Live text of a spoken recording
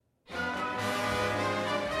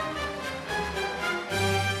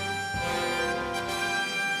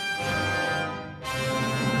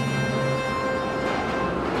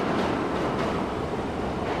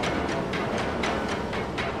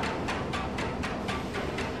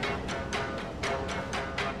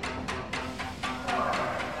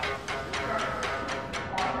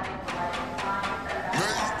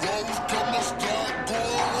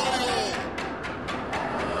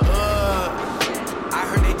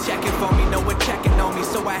checking for me, no one checking on me,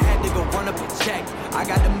 so I had to go run up a check. I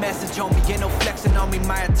got the message on me, ain't no flexing on me,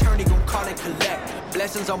 my attorney gon' call and collect.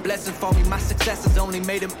 Blessings on blessings for me, my successes only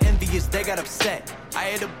made them envious, they got upset. I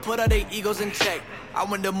had to put all their egos in check. I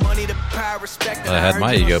want the money, the power, respect. I had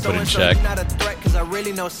my ego put in check. Not a threat, cause I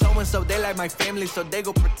really know so and so. They like my family, so they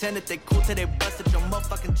go pretend that they cool till they bust at your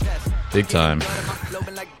motherfucking chest. Big time.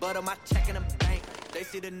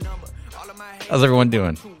 How's everyone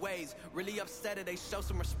doing?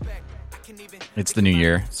 It's the new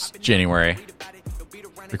year. It's January.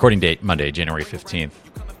 Recording date Monday, January 15th,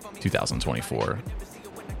 2024.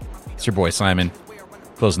 It's your boy Simon.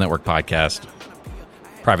 Closed Network Podcast.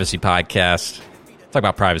 Privacy Podcast. Talk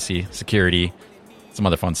about privacy, security, some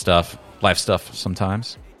other fun stuff, life stuff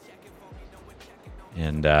sometimes.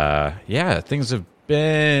 And yeah, things have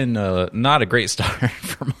been not a great start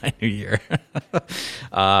for my new year.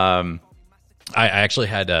 I actually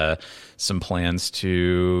had some plans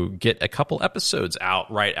to get a couple episodes out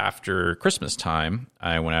right after Christmas time.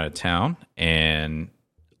 I went out of town, and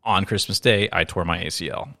on Christmas Day, I tore my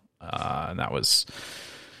ACL. And that was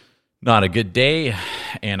not a good day,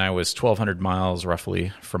 and I was 1,200 miles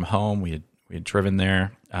roughly from home. We had driven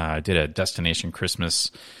there, did a destination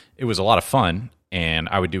Christmas. It was a lot of fun, and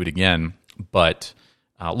I would do it again. But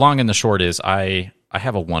long and the short is, I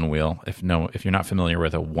have a one wheel. If you're not familiar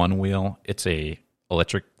with a one wheel, it's a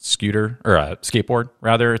electric scooter or a skateboard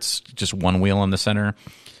rather. It's just one wheel in the center,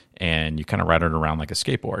 and you kind of ride it around like a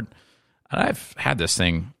skateboard. And I've had this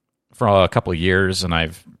thing for a couple of years, and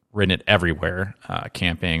I've ridden it everywhere,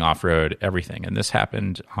 camping, off-road, everything. And this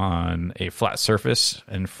happened on a flat surface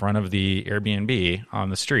in front of the Airbnb on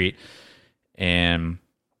the street, and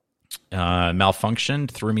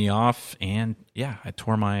malfunctioned, threw me off, and yeah, I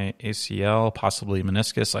tore my ACL, possibly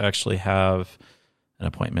meniscus. I actually have an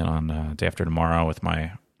appointment on day after tomorrow with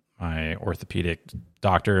my orthopedic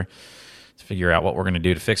doctor to figure out what we're going to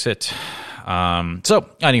do to fix it. So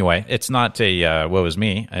anyway, it's not a woe is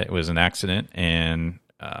me. It was an accident, and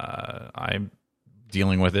I'm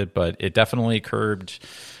dealing with it, but it definitely curbed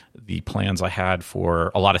the plans I had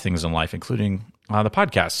for a lot of things in life, including the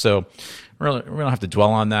podcast. So we don't have to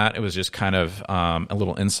dwell on that. It was just kind of a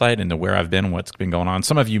little insight into where I've been, what's been going on.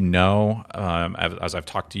 Some of you know, as I've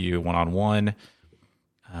talked to you one-on-one,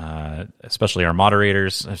 especially our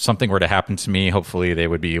moderators, if something were to happen to me, hopefully they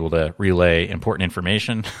would be able to relay important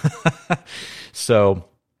information. So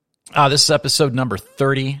this is episode number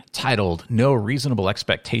 30, titled No Reasonable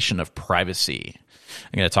Expectation of Privacy.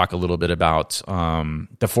 I'm going to talk a little bit about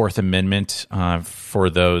the Fourth Amendment for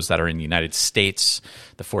those that are in the United States.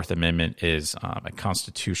 The Fourth Amendment is a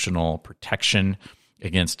constitutional protection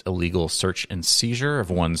against illegal search and seizure of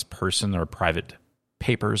one's person or private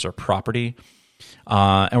papers or property.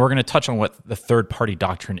 And we're going to touch on what the third-party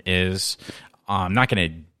doctrine is. I'm not going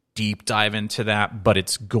to deep dive into that, but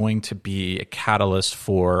it's going to be a catalyst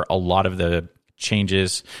for a lot of the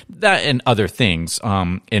changes that and other things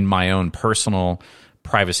in my own personal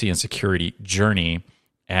privacy and security journey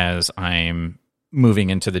as I'm moving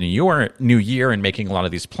into the new year and making a lot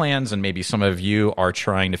of these plans. And maybe some of you are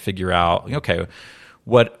trying to figure out, okay,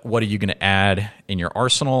 what are you going to add in your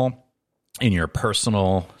arsenal, in your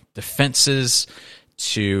personal defenses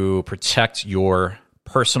to protect your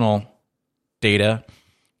personal data,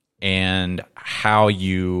 and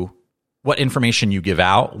what information you give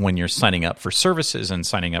out when you're signing up for services and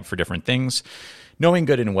signing up for different things, knowing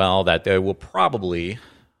good and well that they will probably,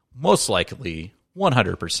 most likely,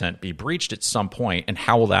 100% be breached at some point, and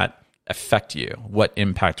how will that affect you? What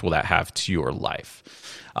impact will that have to your life?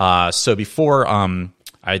 So before,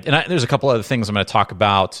 there's a couple other things I'm going to talk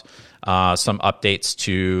about. Some updates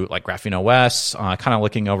to like Graphene OS, kind of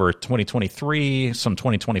looking over 2023, some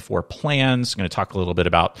 2024 plans. I'm going to talk a little bit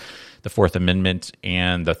about the Fourth Amendment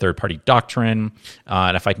and the third-party doctrine.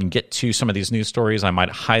 And if I can get to some of these news stories, I might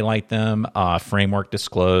highlight them. Framework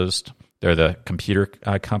disclosed. They're the computer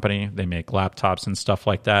company. They make laptops and stuff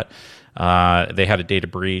like that. They had a data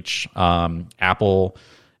breach. Apple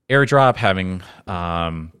AirDrop having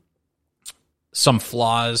some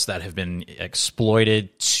flaws that have been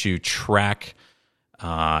exploited to track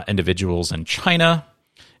individuals in China.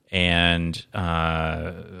 And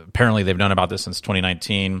apparently they've known about this since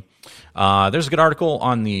 2019. There's a good article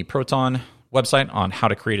on the Proton website on how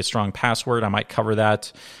to create a strong password. I might cover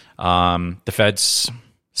that. The Fed's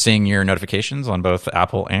seeing your notifications on both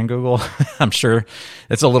Apple and Google. I'm sure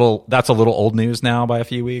that's a little old news now by a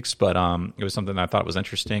few weeks, but it was something that I thought was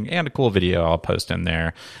interesting, and a cool video I'll post in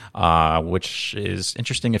there, which is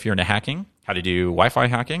interesting if you're into hacking, how to do Wi-Fi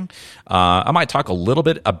hacking. I might talk a little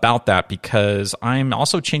bit about that because I'm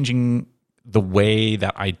also changing the way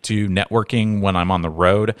that I do networking when I'm on the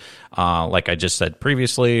road. Like I just said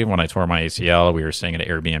previously, when I tore my ACL, we were staying at an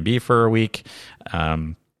Airbnb for a week.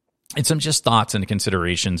 And some just thoughts and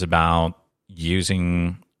considerations about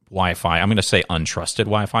using Wi-Fi. I'm going to say untrusted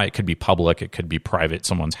Wi-Fi. It could be public. It could be private,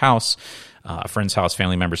 someone's house, a friend's house,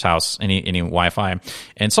 family member's house, any Wi-Fi.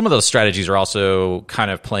 And some of those strategies are also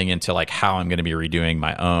kind of playing into like how I'm going to be redoing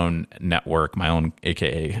my own network, my own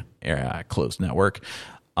AKA closed network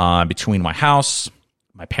between my house,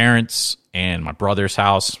 my parents, and my brother's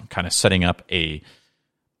house. I'm kind of setting up a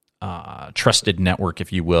trusted network,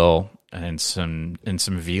 if you will, and some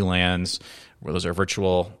VLANs where those are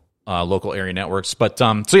virtual local area networks. But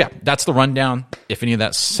so yeah, that's the rundown. If any of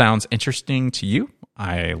that sounds interesting to you,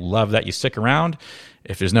 I love that you stick around.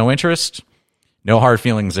 If there's no interest, no hard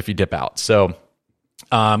feelings if you dip out. So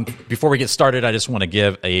before we get started, I just want to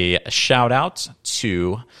give a shout out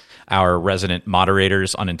to our resident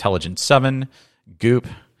moderators on Intelligence 7, Goop,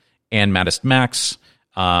 and Maddest Max.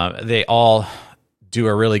 They all do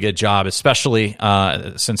a really good job, especially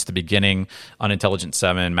since the beginning on Intelligence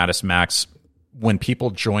 7, Maddest Max. When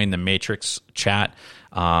people join the Matrix chat,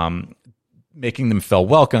 making them feel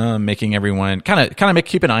welcome, making everyone kind of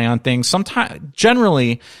keep an eye on things. Sometimes,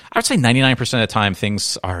 generally, I would say 99% of the time,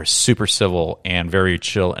 things are super civil and very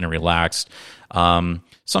chill and relaxed.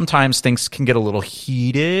 Sometimes things can get a little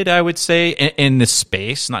heated, I would say, in this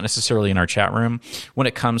space, not necessarily in our chat room, when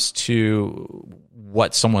it comes to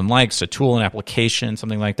what someone likes, a tool, an application,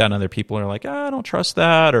 something like that. And other people are like, I don't trust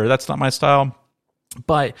that, or that's not my style.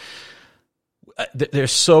 But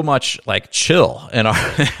there's so much like chill in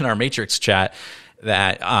our Matrix chat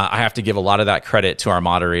that I have to give a lot of that credit to our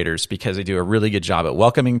moderators, because they do a really good job at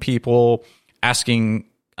welcoming people, asking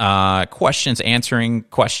questions, answering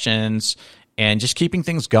questions, and just keeping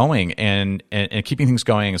things going and keeping things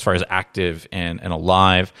going as far as active and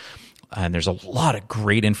alive. And there's a lot of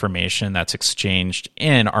great information that's exchanged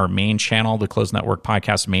in our main channel, the Closed Network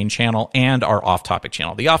Podcast main channel, and our off-topic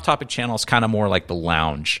channel. The off-topic channel is kind of more like the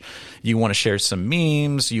lounge. You want to share some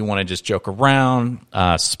memes. You want to just joke around,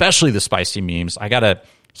 especially the spicy memes. I got a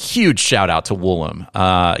huge shout out to Woolham.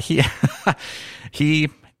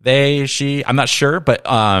 They, she, I'm not sure, but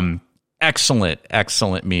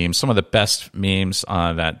excellent memes. Some of the best memes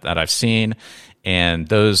that I've seen. And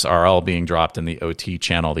those are all being dropped in the OT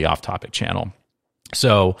channel, the off-topic channel.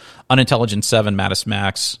 So, Unintelligent 7, Maddest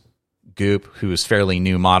Max, Goop, who is fairly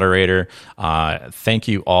new moderator, thank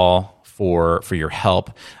you all for your help.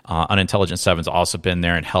 Unintelligent 7's also been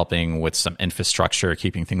there and helping with some infrastructure,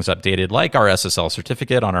 keeping things updated, like our SSL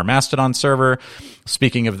certificate on our Mastodon server.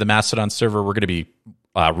 Speaking of the Mastodon server, we're going to be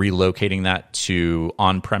relocating that to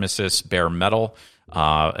on-premises bare metal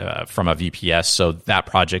from a VPS. So that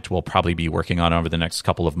project we'll probably be working on over the next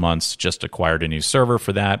couple of months. Just acquired a new server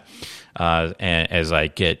for that. And as I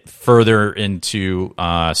get further into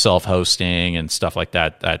self-hosting and stuff like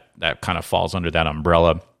that, that kind of falls under that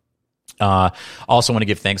umbrella. Also want to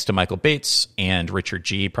give thanks to Michael Bates and Richard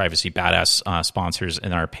G, Privacy Badass sponsors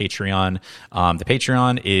in our Patreon. The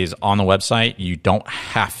Patreon is on the website. You don't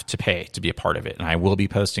have to pay to be a part of it. And I will be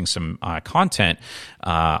posting some content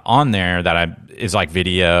on there that is like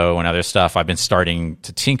video and other stuff. I've been starting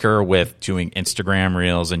to tinker with doing Instagram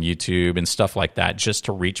Reels and YouTube and stuff like that, just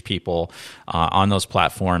to reach people on those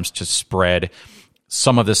platforms, to spread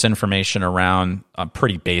some of this information around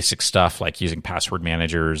pretty basic stuff like using password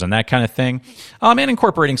managers and that kind of thing, and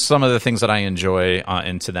incorporating some of the things that I enjoy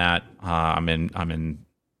into that.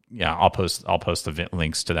 I'll post the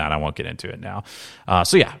links to that. I won't get into it now.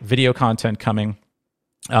 So yeah, video content coming.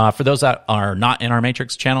 For those that are not in our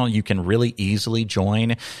Matrix channel, you can really easily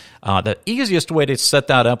join. The easiest way to set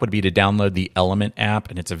that up would be to download the Element app,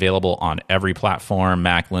 and it's available on every platform: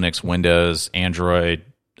 Mac, Linux, Windows, Android,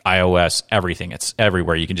 iOS, everything. It's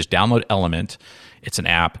everywhere. You can just download Element. It's an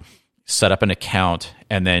app, set up an account,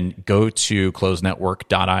 and then go to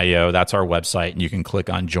closednetwork.io. That's our website, and you can click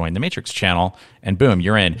on Join the Matrix channel, and boom,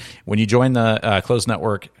 you're in. When you join the Closed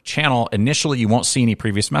Network channel, initially you won't see any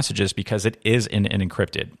previous messages because it is in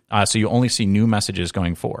encrypted. So you only see new messages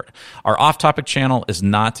going forward. Our off-topic channel is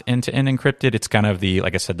not end-to-end encrypted. It's kind of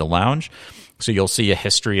like I said, the lounge. So you'll see a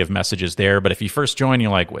history of messages there. But if you first join,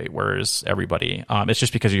 you're like, wait, where is everybody? It's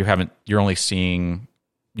just because you're only seeing,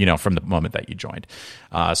 from the moment that you joined.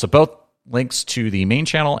 So both links to the main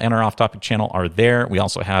channel and our off-topic channel are there. We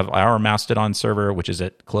also have our Mastodon server, which is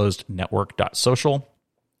at closednetwork.social.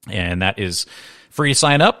 And that is free to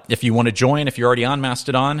sign up. If you want to join, if you're already on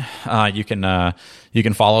Mastodon, you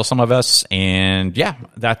can follow some of us. And yeah,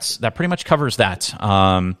 that pretty much covers that.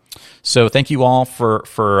 So thank you all for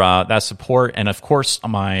that support. And of course,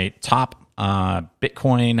 my top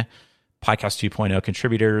Bitcoin Podcast 2.0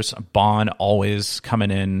 contributors. Bon always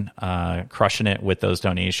coming in, crushing it with those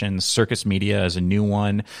donations. Circus Media is a new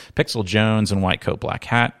one. Pixel Jones and White Coat Black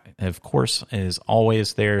Hat, of course, is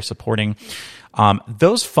always there supporting.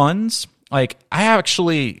 Those funds, like, I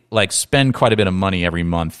actually spend quite a bit of money every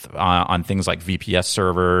month on things like VPS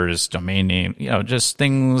servers, domain name, just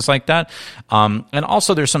things like that. And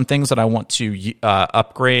also there's some things that I want to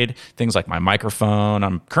upgrade, things like my microphone.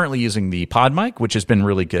 I'm currently using the Pod mic, which has been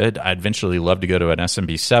really good. I'd eventually love to go to an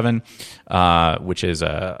SMB7, which is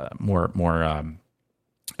a more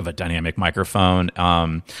of a dynamic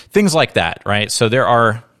microphone. Things like that, right? So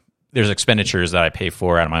there's expenditures that I pay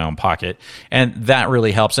for out of my own pocket, and that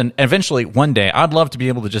really helps. And eventually, one day, I'd love to be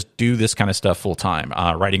able to just do this kind of stuff full time,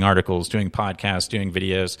 writing articles, doing podcasts, doing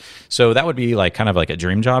videos. So that would be kind of like a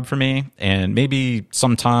dream job for me. And maybe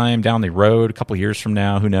sometime down the road, a couple years from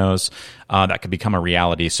now, who knows, that could become a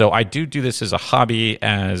reality. So I do this as a hobby,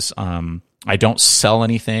 as I don't sell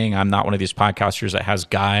anything. I'm not one of these podcasters that has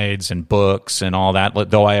guides and books and all that,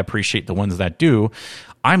 though I appreciate the ones that do.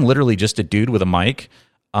 I'm literally just a dude with a mic,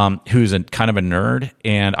 who's kind of a nerd,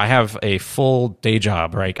 and I have a full day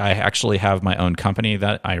job, right? I actually have my own company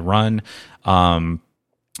that I run, and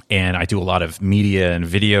I do a lot of media and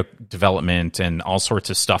video development and all sorts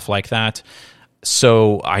of stuff like that.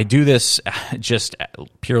 So I do this just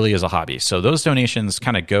purely as a hobby. So those donations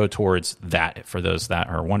kind of go towards that, for those that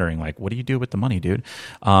are wondering, what do you do with the money, dude?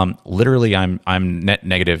 Literally, I'm net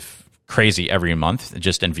negative crazy every month,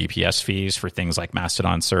 just in VPS fees for things like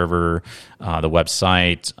Mastodon server, the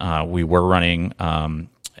website. We were running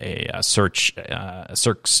a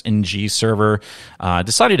Cirx NG server.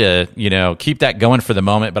 Decided to keep that going for the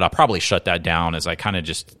moment, but I'll probably shut that down, as I kind of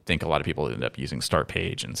just think a lot of people end up using Start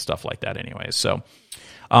Page and stuff like that anyway. So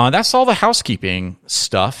that's all the housekeeping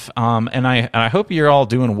stuff. And I hope you're all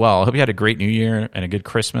doing well. I hope you had a great New Year and a good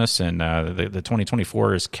Christmas, and the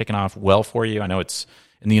 2024 is kicking off well for you. I know it's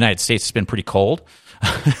in the United States, it's been pretty cold.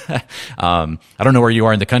 I don't know where you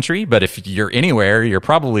are in the country, but if you're anywhere, you're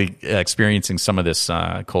probably experiencing some of this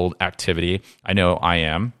cold activity. I know I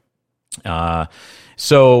am.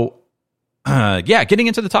 Getting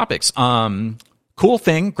into the topics. Cool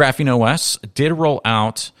thing, Graphene OS did roll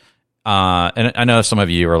out. And I know some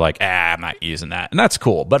of you are like, I'm not using that. And that's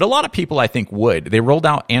cool. But a lot of people, I think, would. They rolled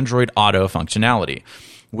out Android Auto functionality,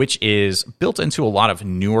 which is built into a lot of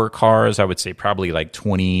newer cars. I would say probably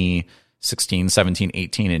 2016, 17,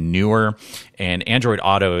 18 and newer. And Android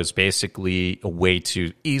Auto is basically a way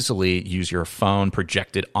to easily use your phone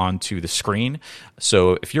projected onto the screen.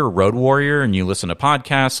 So if you're a road warrior and you listen to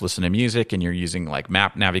podcasts, listen to music, and you're using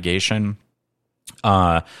map navigation,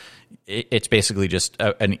 it's basically just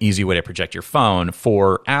an easy way to project your phone.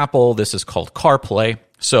 For Apple, this is called CarPlay.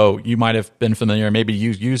 So you might have been familiar, maybe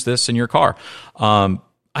you use this in your car.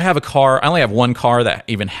 I have a car. I only have one car that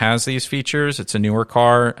even has these features. It's a newer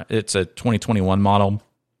car. It's a 2021 model.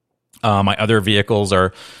 My other vehicles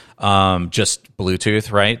are just Bluetooth,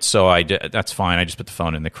 right? So that's fine. I just put the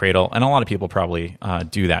phone in the cradle. And a lot of people probably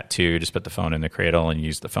do that too. Just put the phone in the cradle and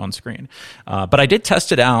use the phone screen. But I did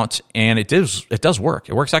test it out, and it does work.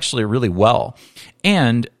 It works actually really well.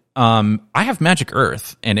 And I have Magic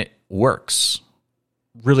Earth, and it works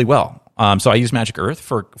really well. So I use Magic Earth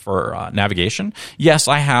for navigation. Yes,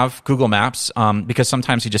 I have Google Maps because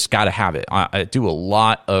sometimes you just got to have it. I do a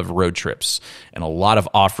lot of road trips and a lot of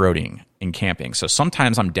off-roading and camping. So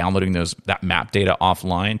sometimes I'm downloading that map data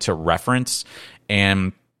offline to reference,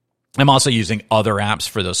 and I'm also using other apps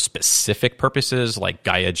for those specific purposes, like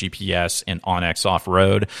Gaia GPS and OnX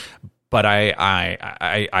Off-Road. But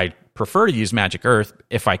I prefer to use Magic Earth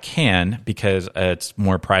if I can, because it's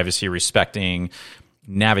more privacy respecting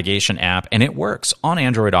navigation app, and it works on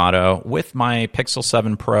Android Auto with my Pixel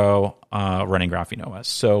 7 Pro running Graphene OS.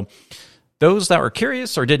 So those that were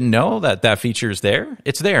curious or didn't know that feature is there,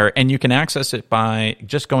 it's there, and you can access it by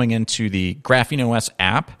just going into the Graphene OS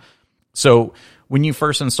app. So when you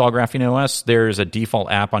first install Graphene OS, there's a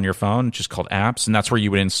default app on your phone, which is called Apps, and that's where you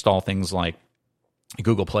would install things like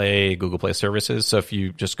Google Play services. So if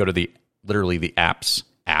you just go to literally the Apps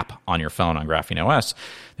app on your phone on Graphene OS,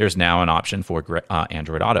 there's now an option for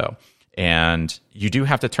Android Auto. And you do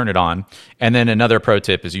have to turn it on. And then another pro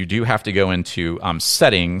tip is you do have to go into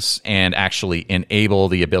settings and actually enable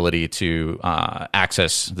the ability to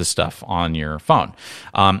access the stuff on your phone.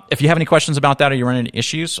 If you have any questions about that or you run into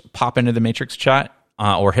issues, pop into the Matrix chat.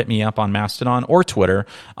 Or hit me up on Mastodon or Twitter.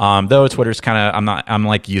 Though Twitter's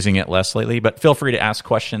I'm using it less lately, but feel free to ask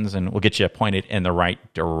questions and we'll get you pointed in the right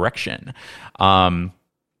direction.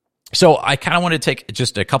 So I kind of want to take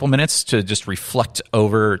just a couple minutes to just reflect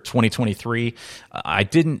over 2023. I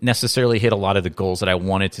didn't necessarily hit a lot of the goals that I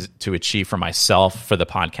wanted to achieve for myself for the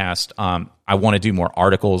podcast. I want to do more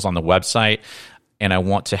articles on the website, and I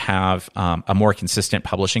want to have a more consistent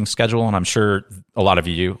publishing schedule. And I'm sure a lot of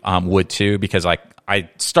you would too, because I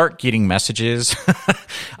start getting messages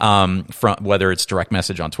from whether it's direct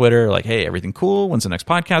message on Twitter, like, "Hey, everything cool? When's the next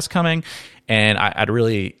podcast coming?" And I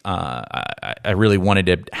really wanted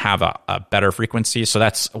to have a better frequency. So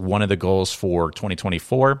that's one of the goals for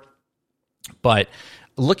 2024. But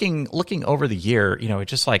looking over the year, it's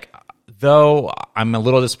just like, though I'm a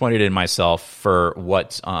little disappointed in myself for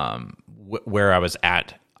where I was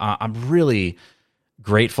at, I'm really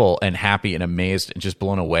grateful and happy and amazed and just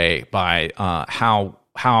blown away by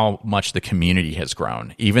how much the community has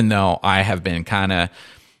grown, even though I have been kind of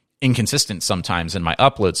inconsistent sometimes in my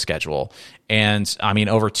upload schedule. And I mean,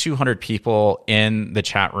 over 200 people in the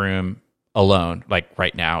chat room alone, like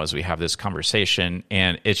right now as we have this conversation,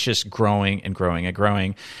 and it's just growing and growing and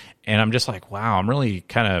growing. And I'm just like, wow, I'm really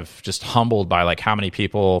kind of just humbled by like how many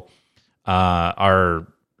people are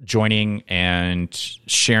joining and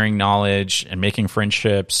sharing knowledge and making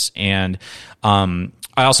friendships. And I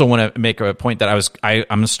also want to make a point that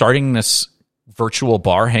I'm starting this virtual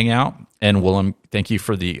bar hangout. And Willem, thank you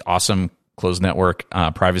for the awesome closed network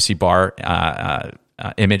privacy bar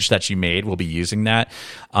image that you made. We'll be using that.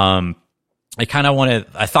 I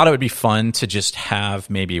thought it would be fun to just have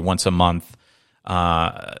maybe once a month,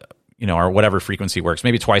 or whatever frequency works,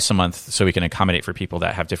 maybe twice a month, so we can accommodate for people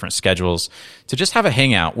that have different schedules, to just have a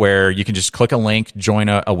hangout where you can just click a link, join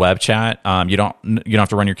a web chat. You don't have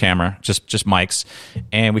to run your camera, just mics,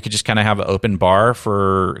 and we could just kind of have an open bar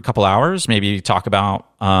for a couple hours, maybe talk about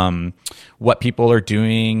what people are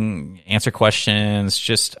doing, answer questions,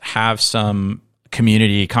 just have some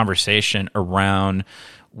community conversation around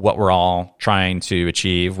what we're all trying to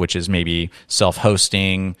achieve, which is maybe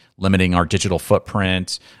self-hosting, limiting our digital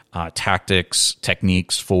footprint, tactics,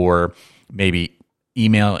 techniques for maybe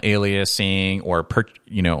email aliasing or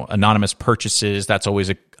anonymous purchases. That's always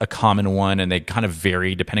a common one, and they kind of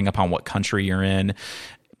vary depending upon what country you're in.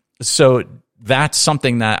 So that's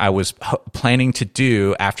something that I was planning to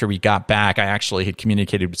do after we got back. I actually had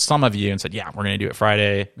communicated with some of you and said, yeah, we're going to do it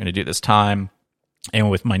Friday. We're going to do it this time. And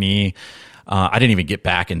with my knee, I didn't even get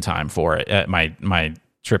back in time for it. My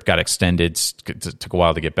trip got extended. It took a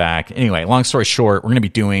while to get back. Anyway, long story short, we're going to be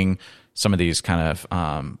doing some of these kind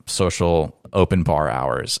of social open bar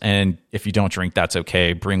hours. And if you don't drink, that's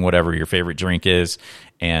okay. Bring whatever your favorite drink is,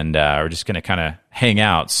 and we're just going to kind of hang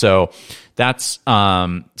out. So that's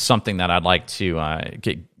something that I'd like to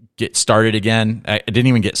get started again. I didn't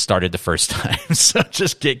even get started the first time, so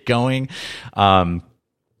just get going.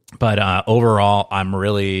 But overall, I'm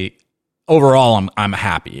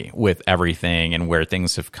happy with everything and where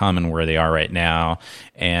things have come and where they are right now.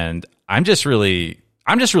 And I'm just really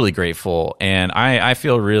grateful. And I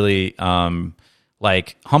feel really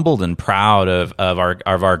like humbled and proud of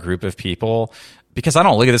our group of people, because I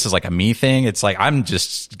don't look at this as like a me thing. It's like, I'm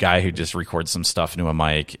just a guy who just records some stuff into a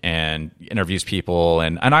mic and interviews people.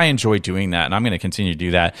 And I enjoy doing that, and I'm going to continue to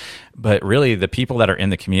do that. But really, the people that are in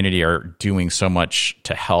the community are doing so much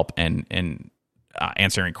to help and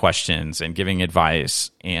answering questions and giving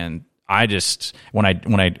advice. And I just, when I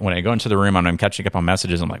go into the room and I'm catching up on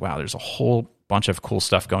messages, I'm like, wow, there's a whole bunch of cool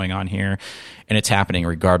stuff going on here, and it's happening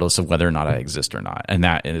regardless of whether or not I exist or not. And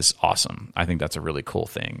that is awesome. I think that's a really cool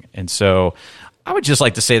thing. And so I would just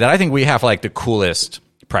like to say that I think we have like the coolest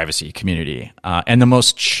privacy community and the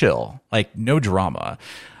most chill, like no drama.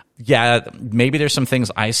 Yeah, maybe there's some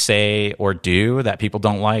things I say or do that people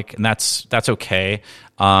don't like, and that's okay.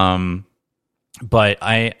 But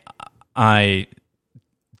I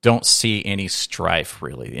don't see any strife,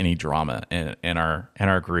 really, any drama in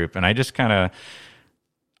our group, and I just kind of,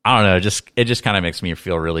 I don't know, it just kind of makes me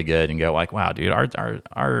feel really good and go like, wow, dude,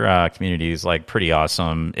 our community is like pretty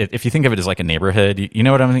awesome. If you think of it as like a neighborhood, you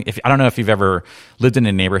know what I mean? I don't know if you've ever lived in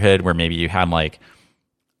a neighborhood where maybe you had like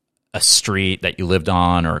a street that you lived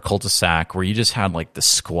on or a cul-de-sac where you just had like the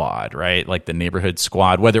squad, right? Like the neighborhood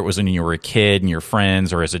squad, whether it was when you were a kid and your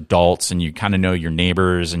friends or as adults, and you kind of know your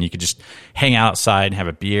neighbors and you could just hang outside and have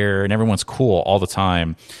a beer and everyone's cool all the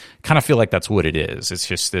time. Kind of feel like that's what it is. It's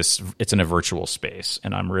just it's in a virtual space,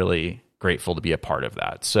 and I'm really grateful to be a part of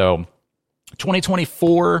that. So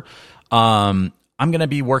 2024, I'm going to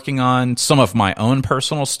be working on some of my own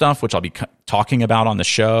personal stuff, which I'll be talking about on the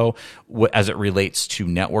show as it relates to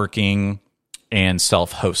networking and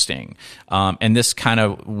self-hosting. And this kind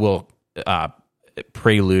of will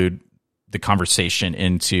prelude the conversation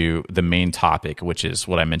into the main topic, which is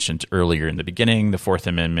what I mentioned earlier in the beginning, the Fourth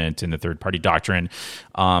Amendment and the third party doctrine,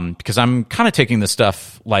 because I'm kind of taking this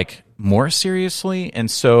stuff like more seriously. And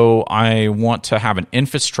so I want to have an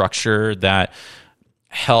infrastructure that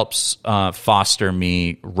helps foster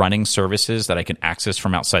me running services that I can access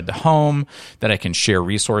from outside the home, that I can share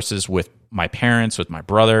resources with my parents, with my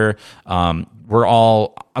brother.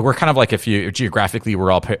 We're kind of like, if you geographically,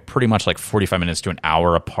 we're all pretty much like 45 minutes to an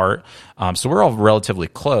hour apart. So we're all relatively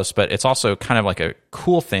close, but it's also kind of like a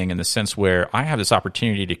cool thing in the sense where I have this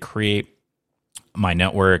opportunity to create my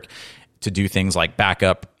network, to do things like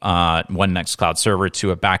backup one Nextcloud server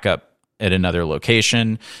to a backup at another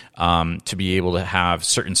location, to be able to have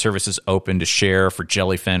certain services open to share for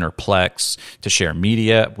Jellyfin or Plex, to share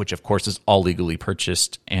media, which of course is all legally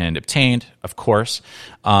purchased and obtained, of course,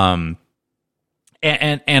 and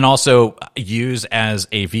also use as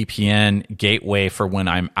a VPN gateway for when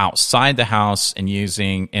I'm outside the house and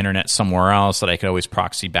using internet somewhere else, that I could always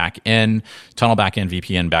proxy back in, tunnel back in,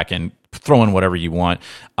 VPN back in, throw in whatever you want,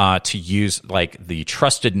 to use like the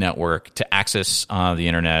trusted network to access the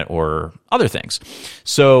internet or other things.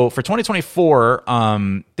 So for 2024,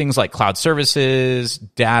 things like cloud services,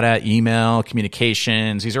 data, email,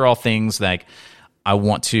 communications, these are all things like I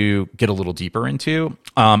want to get a little deeper into.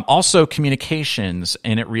 Also communications,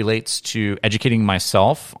 and it relates to educating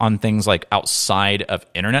myself on things like outside of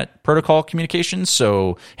internet protocol communications.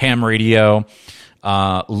 So ham radio,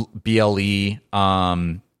 BLE,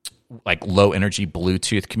 like low energy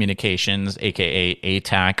Bluetooth communications, aka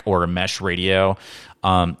ATAC, or a mesh radio.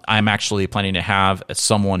 I'm actually planning to have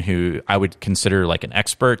someone who I would consider like an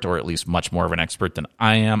expert, or at least much more of an expert than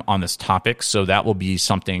I am on this topic. So that will be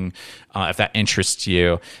something, if that interests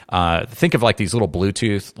you, think of like these little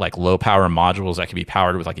Bluetooth, like low power modules that can be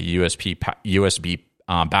powered with like a USB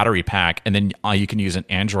battery pack. And then you can use an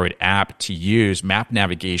Android app to use map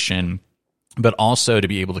navigation, but also to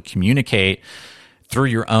be able to communicate through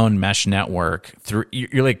your own mesh network.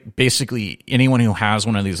 You're like basically anyone who has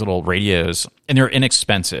one of these little radios, and they're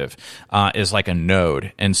inexpensive, is like a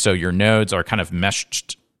node. And so your nodes are kind of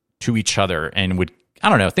meshed to each other, and I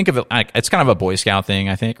don't know, think of it like it's kind of a Boy Scout thing,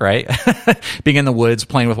 I think, right? Being in the woods,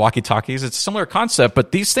 playing with walkie-talkies. It's a similar concept,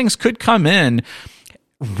 but these things could come in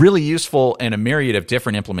really useful in a myriad of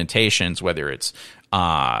different implementations, whether it's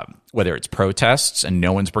protests and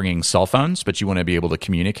no one's bringing cell phones, but you want to be able to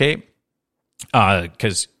communicate.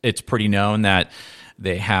 Because it's pretty known that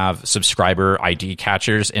they have subscriber ID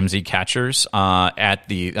catchers, MZ catchers, at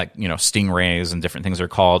the, like, stingrays and different things are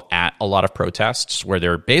called, at a lot of protests, where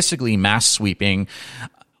they're basically mass sweeping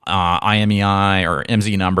IMEI or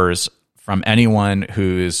MZ numbers from anyone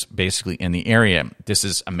who's basically in the area. This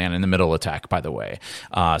is a man-in-the-middle attack, by the way.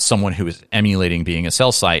 Someone who is emulating being a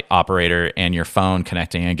cell site operator and your phone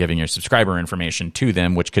connecting and giving your subscriber information to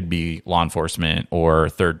them, which could be law enforcement or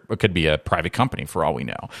it could be a private company for all we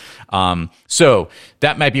know. So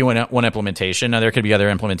that might be one implementation. Now, there could be other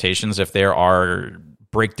implementations if there are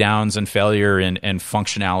breakdowns and failure and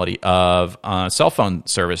functionality of cell phone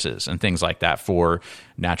services and things like that for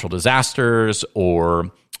natural disasters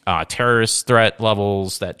or terrorist threat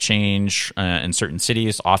levels that change in certain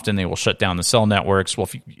cities. Often they will shut down the cell networks. Well,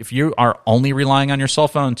 if you are only relying on your cell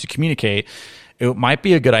phone to communicate, it might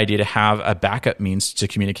be a good idea to have a backup means to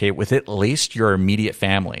communicate with at least your immediate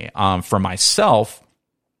family. For myself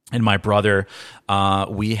and my brother,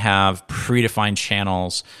 we have predefined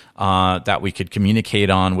channels that we could communicate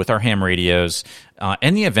on with our ham radios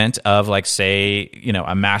in the event of, like, say,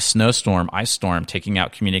 a mass snowstorm, ice storm, taking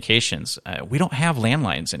out communications. We don't have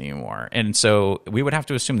landlines anymore. And so we would have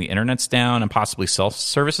to assume the internet's down and possibly cell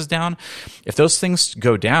service is down. If those things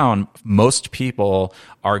go down, most people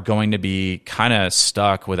are going to be kind of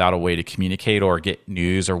stuck without a way to communicate or get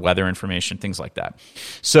news or weather information, things like that.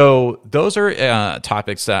 So those are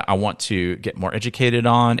topics that I want to get more educated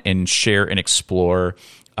on and share and explore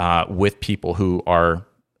with people who are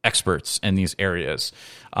experts in these areas.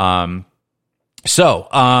 So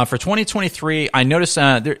for 2023, I noticed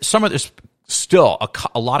there's still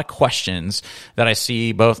a lot of questions that I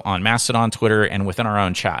see both on Mastodon, Twitter, and within our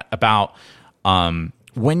own chat about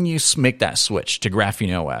when you make that switch to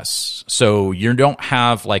Graphene OS. So you don't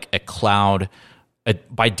have like a cloud.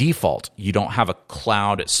 By default, you don't have a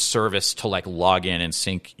cloud service to like log in and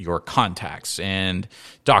sync your contacts and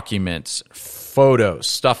documents, photos,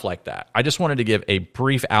 stuff like that. I just wanted to give a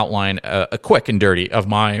brief outline, a quick and dirty, of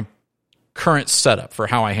my current setup for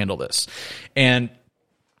how I handle this. And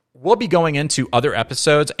we'll be going into other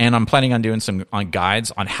episodes, and I'm planning on doing some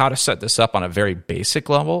guides on how to set this up on a very basic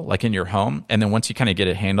level, like in your home. And then once you kind of get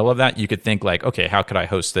a handle of that, you could think like, okay, how could I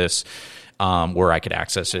host this where I could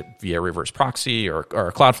access it via reverse proxy or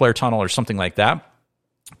a Cloudflare tunnel or something like that.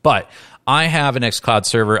 But I have an Nextcloud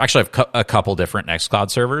server. Actually, I have a couple different Nextcloud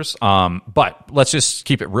servers. But let's just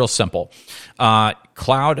keep it real simple.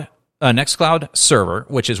 Nextcloud server,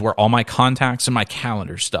 which is where all my contacts and my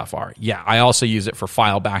calendar stuff are. Yeah, I also use it for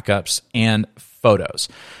file backups and photos.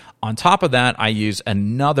 On top of that, I use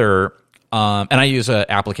another, and I use an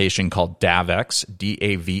application called DAVX,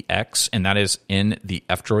 DAVX, and that is in the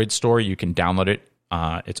F-Droid store. You can download it.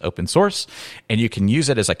 It's open source, and you can use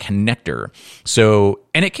it as a connector. So,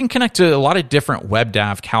 and it can connect to a lot of different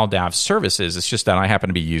WebDAV, CalDAV services. It's just that I happen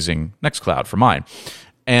to be using Nextcloud for mine.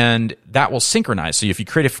 And that will synchronize. So if you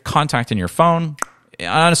create a contact in your phone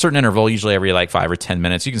on a certain interval, usually every like 5 or 10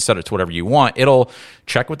 minutes, you can set it to whatever you want. It'll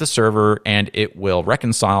check with the server, and it will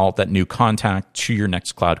reconcile that new contact to your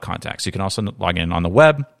Nextcloud contacts. You can also log in on the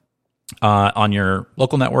web, on your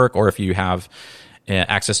local network, or if you have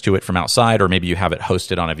access to it from outside, or maybe you have it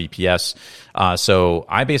hosted on a VPS. So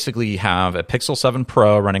I basically have a Pixel 7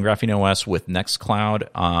 Pro running Graphene OS with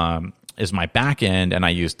Nextcloud is my backend, and I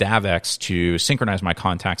use DAVX to synchronize my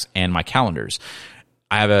contacts and my calendars.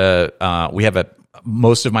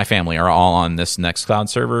 Most of my family are all on this Nextcloud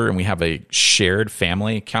server, and we have a shared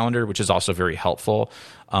family calendar, which is also very helpful.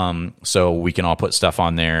 So we can all put stuff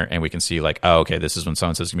on there, and we can see like, oh, okay, this is when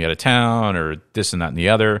someone-so-is going to be out of town, or this and that and the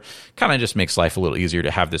other. Kind of just makes life a little easier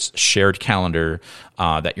to have this shared calendar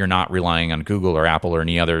that you're not relying on Google or Apple or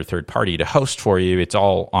any other third party to host for you. It's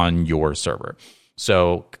all on your server.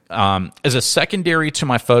 So as a secondary to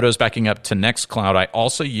my photos backing up to Nextcloud, I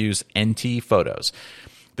also use NT Photos.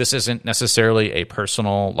 This isn't necessarily a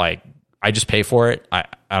personal, like, I just pay for it.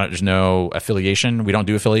 There's no affiliation. We don't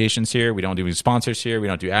do affiliations here. We don't do sponsors here. We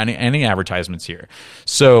don't do any advertisements here.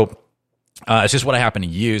 So it's just what I happen to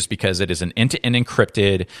use because it is an end-to-end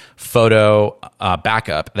encrypted photo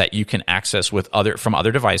backup that you can access from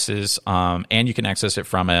other devices, and you can access it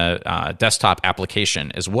from a desktop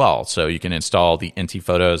application as well. So you can install the NT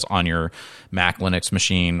Photos on your Mac, Linux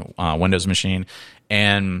machine, Windows machine,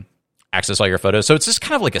 and access all your photos. So it's just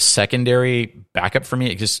kind of like a secondary backup for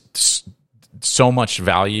me. It just so much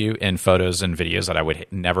value in photos and videos that I would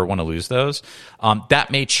never want to lose those.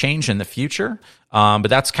 That may change in the future, but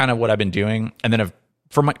that's kind of what I've been doing. And then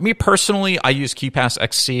for me personally, I use KeePass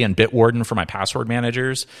XC and Bitwarden for my password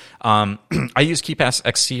managers. I use KeePass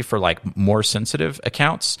XC for like more sensitive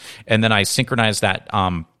accounts, and then I synchronize that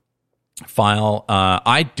file.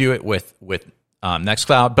 I do it with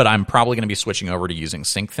Nextcloud, but I'm probably going to be switching over to using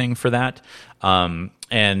SyncThing for that.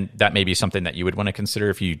 And that may be something that you would want to consider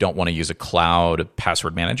if you don't want to use a cloud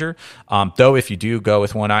password manager. Though if you do go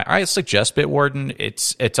with one, I suggest Bitwarden.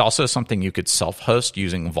 It's also something you could self-host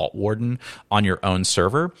using Vault Warden on your own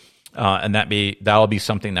server. And that'll be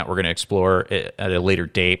something that we're going to explore at a later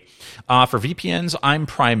date. For VPNs, I'm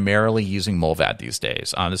primarily using Mullvad these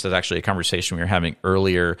days. This is actually a conversation we were having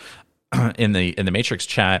earlier in the Matrix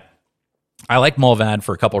chat. I like Mullvad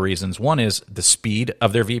for a couple reasons. One is the speed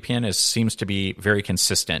of their VPN seems to be very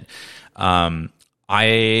consistent.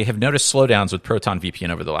 I have noticed slowdowns with Proton VPN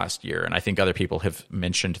over the last year, and I think other people have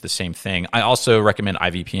mentioned the same thing. I also recommend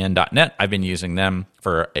ivpn.net. I've been using them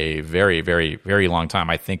for a very, very, very long time.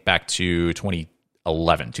 I think back to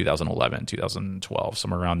 2011, 2012,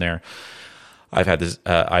 somewhere around there. I've had this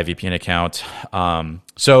IVPN account.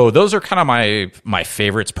 So those are kind of my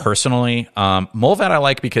favorites personally. Mullvad I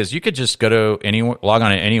like because you could just log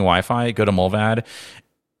on to any Wi-Fi, go to Mullvad,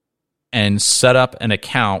 and set up an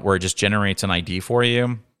account where it just generates an ID for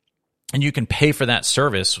you. And you can pay for that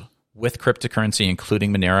service with cryptocurrency,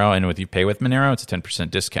 including Monero. And if you pay with Monero, it's a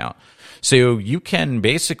 10% discount. So you can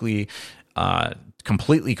basically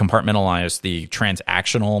completely compartmentalize the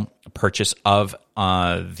transactional purchase of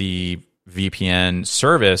the VPN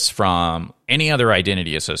service from any other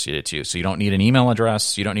identity associated to you. So you don't need an email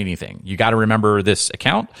address. You don't need anything. You got to remember this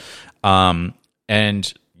account. And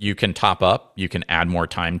you can top up. You can add more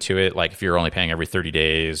time to it. Like if you're only paying every 30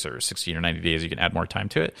 days or 60 or 90 days, you can add more time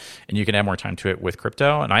to it. And you can add more time to it with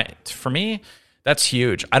crypto. And for me, that's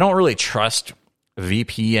huge. I don't really trust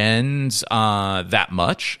VPNs that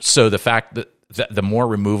much. So the fact that the more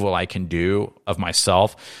removal I can do of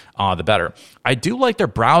myself, the better. I do like their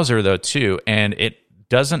browser though too, and it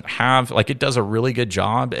doesn't have it does a really good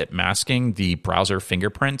job at masking the browser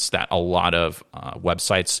fingerprints that a lot of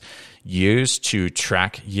websites use to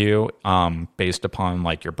track you based upon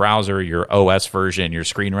like your browser, your OS version, your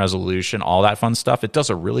screen resolution, all that fun stuff. It does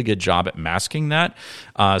a really good job at masking that.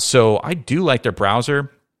 So I do like their browser.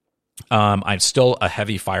 I'm still a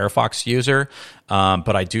heavy Firefox user,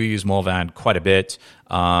 but I do use Mullvad quite a bit.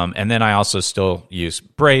 And then I also still use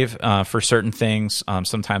Brave for certain things.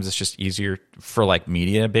 Sometimes it's just easier for like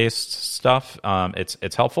media-based stuff.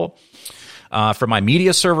 It's helpful. For my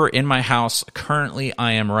media server in my house, currently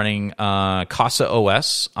I am running Casa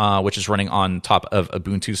OS, which is running on top of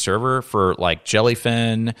Ubuntu server for like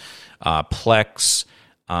Jellyfin, Plex.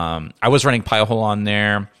 I was running Pi-hole on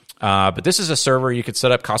there. But this is a server you could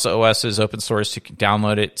set up. Casa OS is open source. You can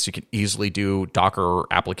download it, so you can easily do Docker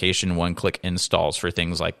application one-click installs for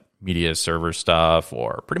things like media server stuff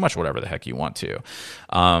or pretty much whatever the heck you want to.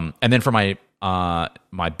 And then for my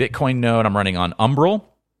my Bitcoin node, I'm running on Umbrel.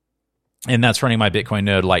 And that's running my Bitcoin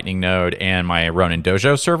node, Lightning node, and my Ronin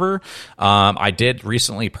Dojo server. I did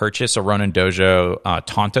recently purchase a Ronin Dojo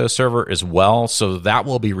Tonto server as well, so that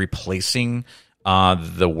will be replacing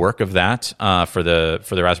the work of that for the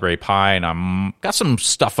Raspberry Pi, and I'm got some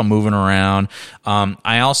stuff I'm moving around.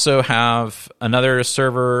 I also have another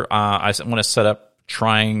server I want to set up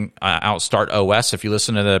trying out Start OS. If you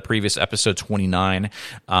listen to the previous episode 29,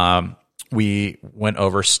 we went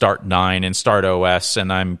over Start 9 and Start OS,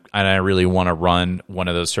 and I really want to run one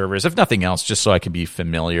of those servers, if nothing else, just so I can be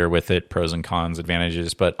familiar with it, pros and cons,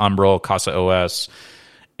 advantages. But Umbrel, Casa OS,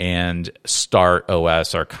 and Start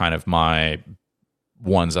OS are kind of my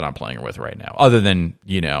ones that I'm playing with right now, other than,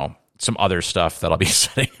 some other stuff that I'll be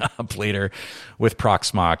setting up later with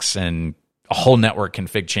Proxmox and a whole network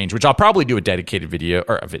config change, which I'll probably do a dedicated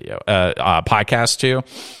podcast to.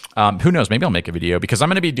 Who knows? Maybe I'll make a video, because I'm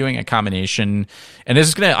going to be doing a combination, and this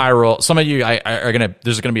is going to eye roll. Some of you are going to,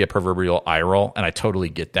 there's going to be a proverbial eye roll, and I totally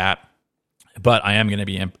get that. But I am going to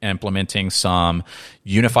be implementing some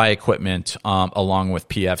Unify equipment along with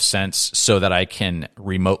pfSense, so that I can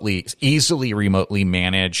easily remotely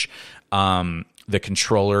manage the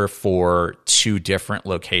controller for two different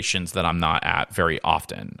locations that I'm not at very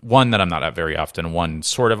often. One that I'm not at very often, one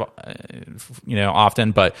sort of,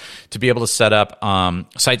 often, but to be able to set up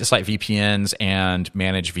site-to-site VPNs and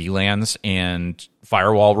manage VLANs and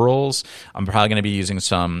firewall rules, I'm probably going to be using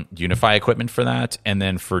some Unify equipment for that. And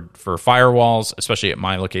then for firewalls, especially at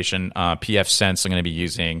my location, pfSense, I'm going to be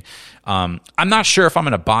using. I'm not sure if I'm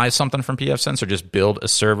going to buy something from pfSense or just build a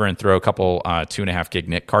server and throw a couple 2.5 gig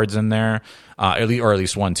NIC cards in there, or at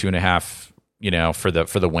least one 2.5, for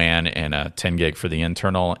the WAN, and a 10 gig for the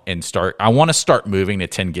internal, and I want to start moving to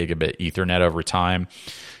 10 gigabit Ethernet over time.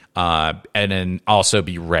 And then also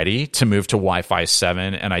be ready to move to Wi-Fi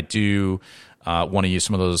 7. And I do want to use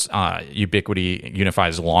some of those Ubiquiti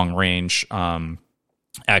Unify's long range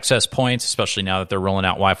access points, especially now that they're rolling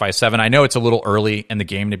out Wi-Fi 7. I know it's a little early in the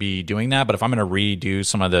game to be doing that, but if I'm going to redo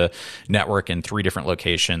some of the network in 3 different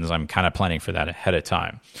locations, I'm kind of planning for that ahead of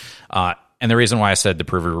time. And the reason why I said the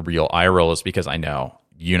proverbial eye roll is because I know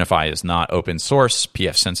Unify is not open source.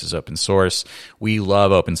 pfSense is open source. We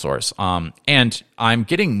love open source. And I'm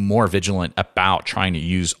getting more vigilant about trying to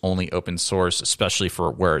use only open source, especially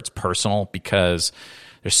for where it's personal, because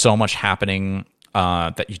there's so much happening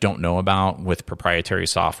that you don't know about with proprietary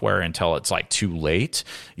software until it's like too late,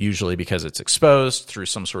 usually because it's exposed through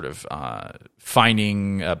some sort of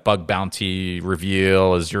finding, a bug bounty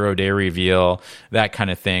reveal, a 0-day reveal, that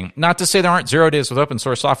kind of thing. Not to say there aren't 0 days with open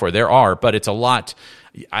source software. There are, but it's a lot.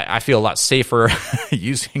 I feel a lot safer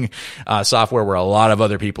using software where a lot of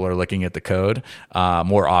other people are looking at the code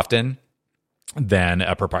more often than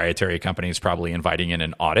a proprietary company is probably inviting in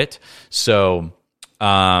an audit. So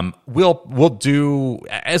we'll do,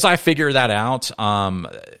 as I figure that out,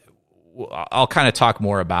 I'll kind of talk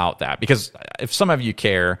more about that, because if some of you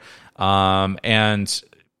care, and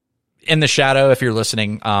in the shadow, if you're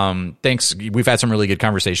listening, thanks. We've had some really good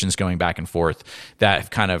conversations going back and forth that have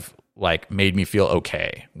kind of like made me feel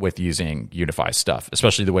okay with using Unify stuff,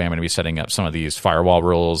 especially the way I'm going to be setting up some of these firewall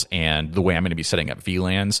rules and the way I'm going to be setting up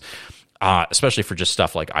VLANs, especially for just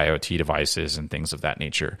stuff like IoT devices and things of that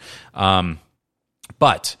nature.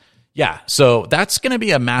 But yeah, so that's going to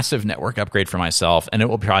be a massive network upgrade for myself, and it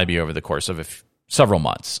will probably be over the course of several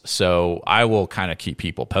months. So I will kind of keep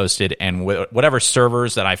people posted, and whatever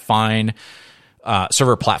servers that I find,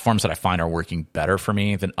 server platforms that I find are working better for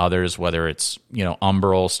me than others, whether it's,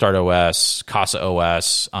 Umbrel, Start OS, Casa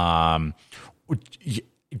OS,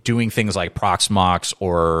 doing things like Proxmox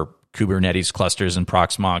or Kubernetes clusters and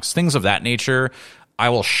Proxmox, things of that nature, I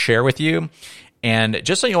will share with you. And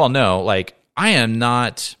just so you all know, like, I am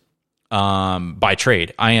not, by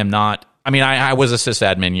trade, I am not. I mean, I was a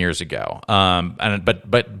sysadmin years ago,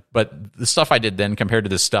 but the stuff I did then compared to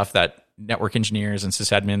the stuff that network engineers and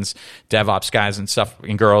sysadmins, DevOps guys and stuff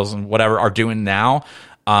and girls and whatever are doing now,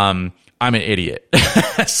 I'm an idiot.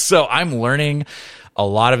 So I'm learning a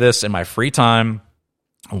lot of this in my free time.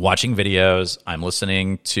 I'm watching videos. I'm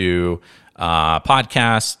listening to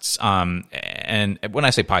podcasts. And when I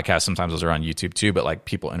say podcasts, sometimes those are on YouTube too, but like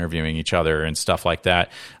people interviewing each other and stuff like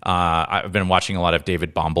that. I've been watching a lot of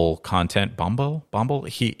David Bombal content. Bombal?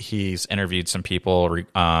 He's interviewed some people.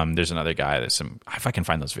 There's another guy if I can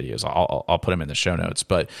find those videos, I'll put them in the show notes,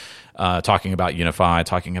 but talking about Unify,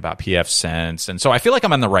 talking about PF Sense. And so I feel like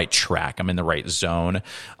I'm on the right track. I'm in the right zone.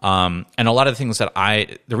 And a lot of the things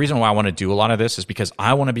the reason why I want to do a lot of this is because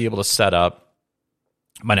I want to be able to set up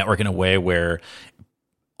my network in a way where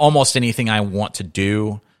almost anything I want to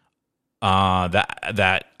do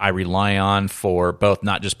that I rely on for both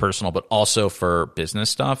not just personal but also for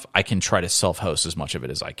business stuff, I can try to self-host as much of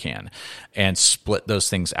it as I can and split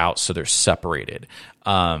those things out so they're separated.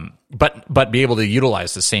 But be able to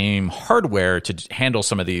utilize the same hardware to handle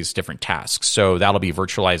some of these different tasks. So that'll be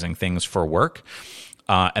virtualizing things for work.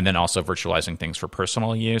 And then also virtualizing things for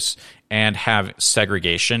personal use, and have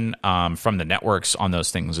segregation from the networks on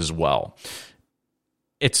those things as well.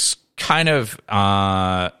 It's kind of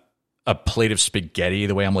a plate of spaghetti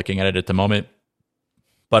the way I'm looking at it at the moment,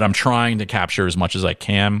 but I'm trying to capture as much as I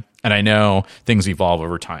can, and I know things evolve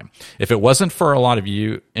over time. If it wasn't for a lot of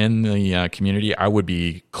you in the community, I would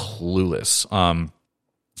be clueless.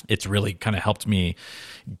 It's really kind of helped me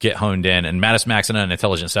get honed in. And Mattis Maxina and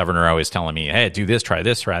Intelligent Severn are always telling me, hey, do this, try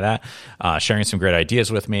that, sharing some great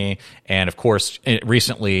ideas with me. And of course,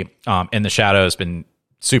 recently, In the Shadow has been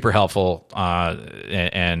super helpful.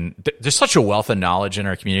 And there's such a wealth of knowledge in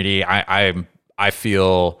our community. I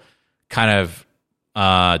feel kind of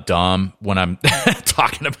dumb when I'm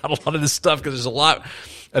talking about a lot of this stuff, because there's a lot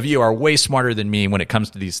of you are way smarter than me when it comes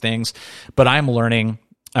to these things. But I'm learning.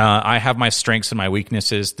 I have my strengths and my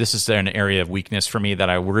weaknesses. This is an area of weakness for me that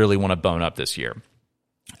I really want to bone up this year.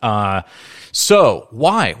 So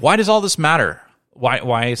why does all this matter?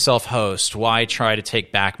 Why self-host? Why try to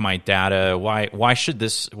take back my data? Why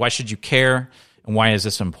should you care? And why is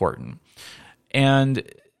this important? And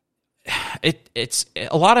it's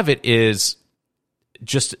a lot of it is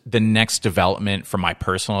just the next development from my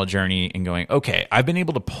personal journey and going, okay, I've been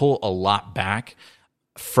able to pull a lot back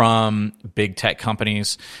from big tech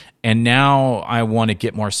companies, and now I want to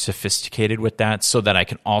get more sophisticated with that so that I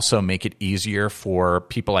can also make it easier for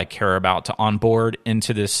people I care about to onboard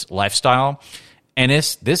into this lifestyle. And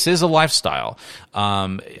this is a lifestyle.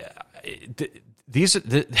 When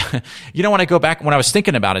I go back, when I was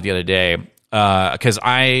thinking about it the other day, because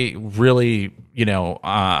I really,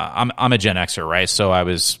 I'm a Gen Xer, right? So I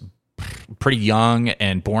was pretty young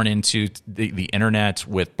and born into the internet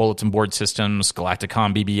with bulletin board systems,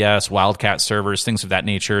 Galacticom BBS, Wildcat servers, things of that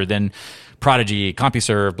nature. Then Prodigy,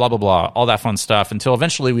 CompuServe, blah, blah, blah, all that fun stuff, until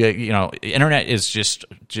eventually internet is just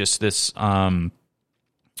this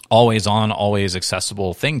always on, always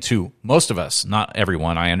accessible thing to most of us. Not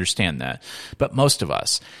everyone, I understand that, but most of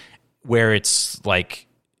us, where it's like,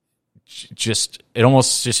 it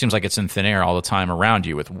almost just seems like it's in thin air all the time around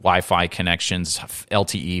you with Wi-Fi connections,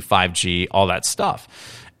 LTE, 5G, all that stuff.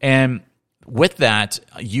 And with that,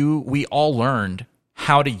 we all learned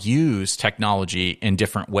how to use technology in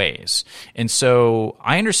different ways. And so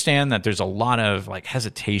I understand that there's a lot of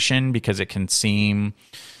hesitation because it can seem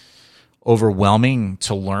overwhelming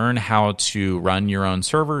to learn how to run your own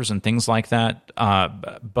servers and things like that.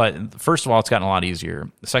 But first of all, it's gotten a lot easier.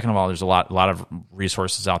 Second of all, there's a lot of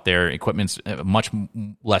resources out there. Equipment's much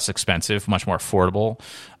less expensive, much more affordable,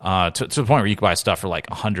 to the point where you can buy stuff for like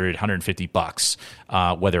 $100,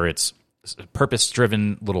 $150, whether it's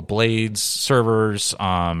purpose-driven little Blades servers,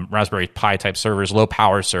 Raspberry Pi type servers, low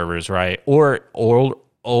power servers, right? Or old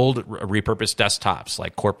repurposed desktops,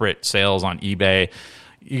 like corporate sales on eBay.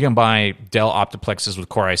 You can buy Dell Optiplexes with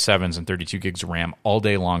Core i7s and 32 gigs of RAM all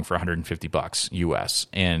day long for $150 US.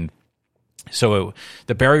 And so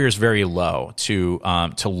the barrier is very low to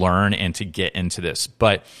learn and to get into this.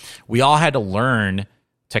 But we all had to learn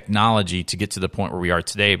technology to get to the point where we are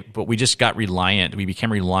today. But we just got reliant. We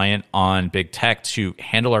became reliant on big tech to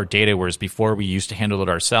handle our data, whereas before we used to handle it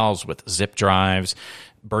ourselves with zip drives,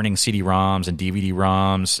 burning CD-ROMs and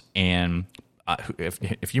DVD-ROMs, and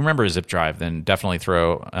if you remember a zip drive, then definitely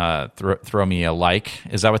throw me a like.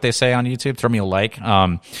 Is that what they say on YouTube? Throw me a like.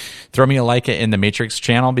 Throw me a like in the Matrix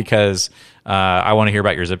channel, because I want to hear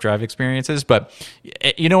about your zip drive experiences. But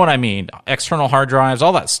you know what I mean? External hard drives,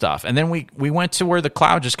 all that stuff. And then we went to where the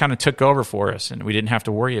cloud just kind of took over for us, and we didn't have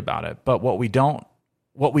to worry about it. But what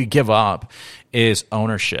we give up is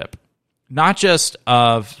ownership, not just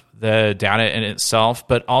of the data in itself,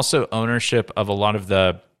 but also ownership of a lot of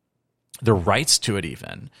the rights to it,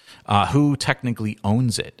 even who technically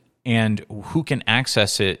owns it and who can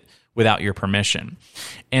access it without your permission.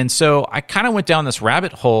 And so I kind of went down this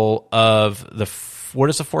rabbit hole of what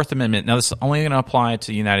is the Fourth Amendment? Now, this is only going to apply to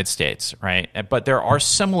the United States, right? But there are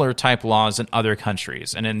similar type laws in other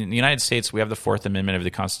countries. And in the United States, we have the Fourth Amendment of the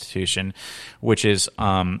Constitution, which is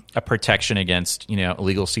a protection against,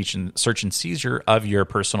 illegal search and seizure of your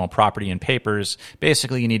personal property and papers.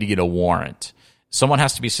 Basically, you need to get a warrant. Someone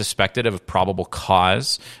has to be suspected of probable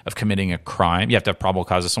cause of committing a crime. You have to have probable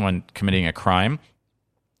cause of someone committing a crime.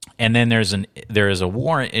 And then there is a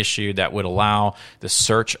warrant issued that would allow the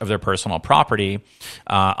search of their personal property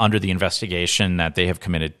under the investigation that they have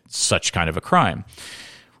committed such kind of a crime.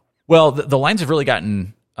 Well, the lines have really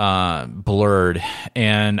gotten blurred,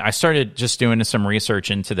 and I started just doing some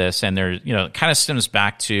research into this, and there, it kind of stems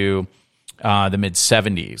back to the mid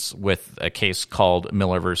 70s with a case called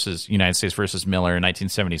Miller versus United States versus Miller in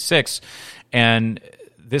 1976, and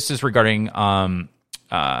this is regarding.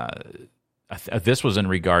 This was in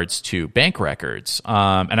regards to bank records,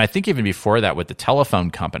 and I think even before that with the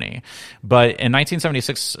telephone company. But in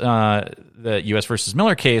 1976, the U.S. versus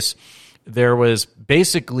Miller case, there was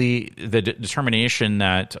basically the determination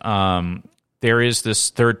that there is this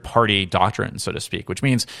third-party doctrine, so to speak, which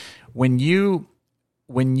means when you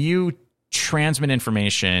transmit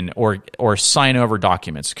information or sign over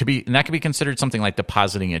documents, and that could be considered something like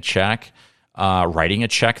depositing a check, writing a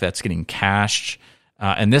check that's getting cashed.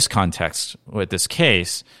 In this context, with this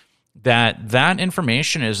case, that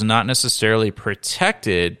information is not necessarily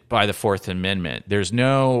protected by the Fourth Amendment. There's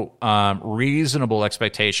no reasonable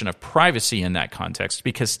expectation of privacy in that context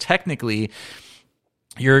because technically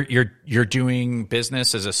you're doing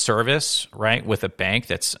business as a service, right, with a bank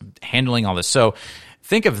that's handling all this. So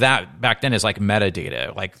think of that back then as like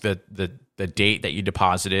metadata, like the date that you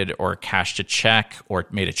deposited or cashed a check or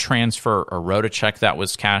made a transfer or wrote a check that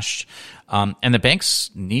was cashed. And the banks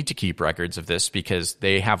need to keep records of this because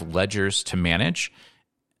they have ledgers to manage.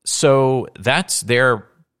 So that's their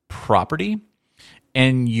property.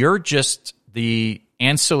 And you're just the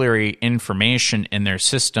ancillary information in their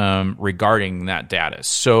system regarding that data.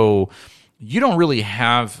 So you don't really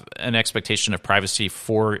have an expectation of privacy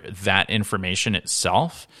for that information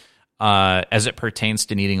itself. As it pertains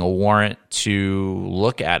to needing a warrant to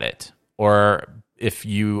look at it, or if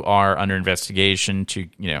you are under investigation to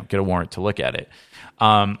get a warrant to look at it.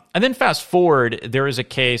 And then fast forward, there is a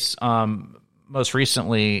case most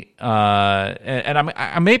recently, and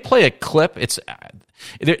I may play a clip. I'm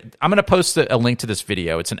going to post a link to this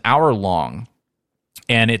video. It's an hour long,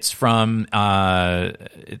 and it's from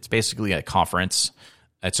it's basically a conference.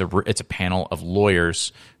 It's a panel of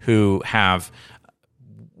lawyers who have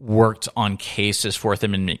worked on cases, Fourth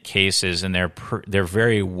Amendment cases, and they're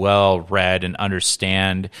very well read and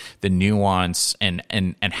understand the nuance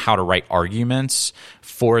and how to write arguments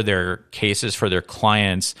for their cases, for their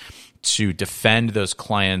clients, to defend those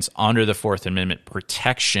clients under the Fourth Amendment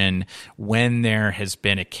protection when there has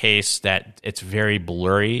been a case that it's very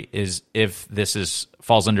blurry, is if this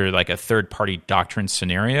falls under like a third-party doctrine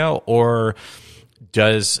scenario, or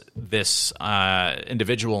does this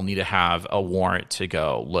individual need to have a warrant to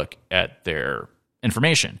go look at their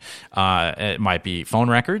information? It might be phone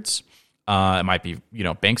records. It might be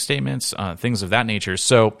bank statements, things of that nature.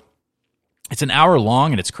 So it's an hour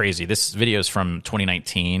long and it's crazy. This video is from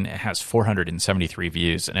 2019. It has 473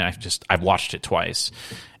 views, and I've watched it twice.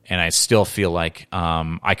 And I still feel like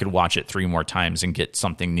I could watch it 3 more times and get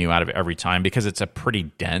something new out of it every time, because it's a pretty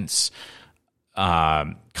dense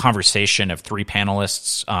conversation of 3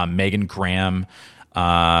 panelists. Megan Graham,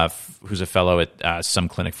 who's a fellow at some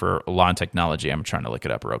clinic for law and technology. I'm trying to look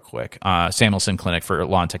it up real quick. Samuelson Clinic for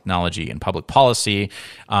Law and Technology and Public Policy.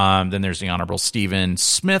 Then there's the Honorable Stephen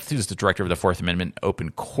Smith, who's the director of the Fourth Amendment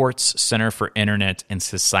Open Courts Center for Internet and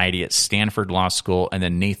Society at Stanford Law School. And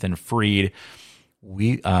then Nathan Freed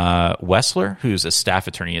Wessler, who's a staff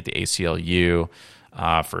attorney at the ACLU,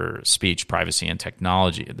 for speech, privacy, and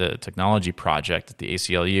technology, the technology project at the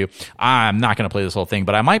ACLU. I'm not going to play this whole thing,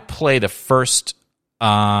 but I might play the first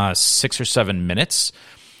 6 or 7 minutes,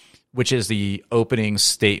 which is the opening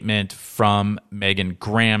statement from Megan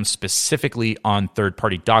Graham specifically on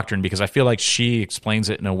third-party doctrine, because I feel like she explains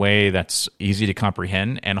it in a way that's easy to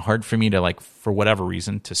comprehend and hard for me to, for whatever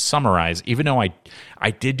reason, to summarize, even though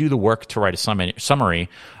I did do the work to write a summary.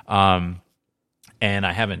 And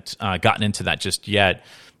I haven't gotten into that just yet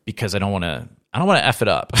because I don't want to F it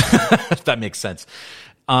up, if that makes sense.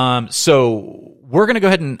 So we're going to go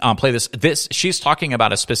ahead and play this. She's talking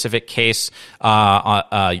about a specific case,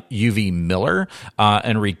 UV Miller,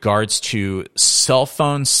 in regards to cell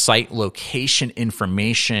phone site location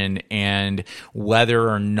information and whether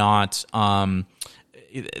or not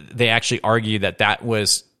they actually argue that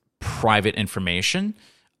was private information,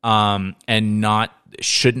 and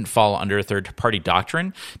shouldn't fall under a third-party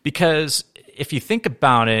doctrine. Because if you think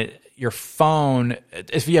about it, your phone,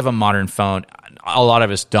 if you have a modern phone, a lot of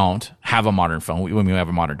us don't have a modern phone when we have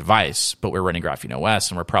a modern device, but we're running Graphene OS,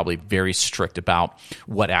 and we're probably very strict about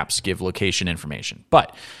what apps give location information.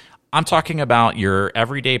 But I'm talking about your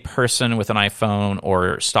everyday person with an iPhone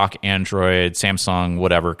or stock Android, Samsung,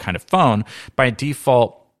 whatever kind of phone. By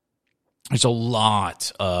default, there's a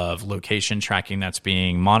lot of location tracking that's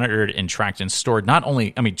being monitored and tracked and stored. Not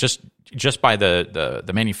only, just by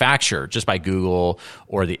the manufacturer, just by Google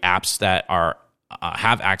or the apps that are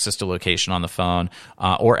have access to location on the phone,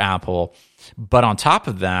 or Apple. But on top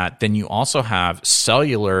of that, then you also have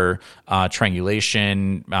cellular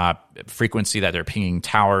triangulation frequency that they're pinging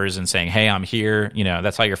towers and saying, hey, I'm here.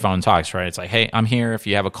 That's how your phone talks, right? It's like, hey, I'm here. If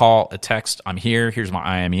you have a call, a text, I'm here. Here's my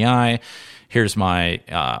IMEI. Here's my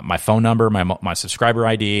phone number, my subscriber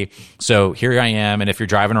ID. So here I am. And if you're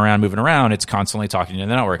driving around, moving around, it's constantly talking to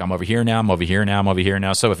the network. I'm over here now. I'm over here now. I'm over here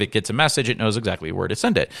now. So if it gets a message, it knows exactly where to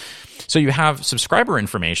send it. So you have subscriber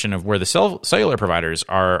information of where the cellular providers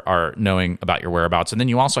are knowing about your whereabouts. And then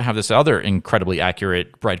you also have this other incredibly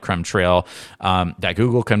accurate breadcrumb trail that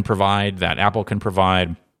Google can provide, that Apple can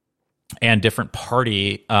provide, and different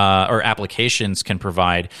party or applications can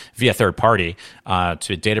provide via third party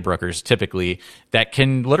to data brokers typically, that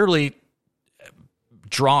can literally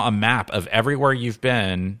draw a map of everywhere you've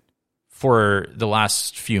been for the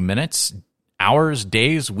last few minutes, hours,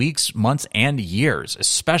 days, weeks, months, and years,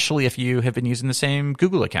 especially if you have been using the same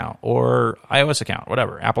Google account or iOS account,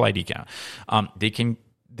 whatever, Apple ID account.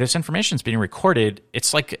 This information is being recorded.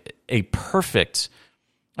 It's like a perfect...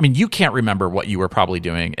 you can't remember what you were probably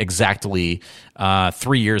doing exactly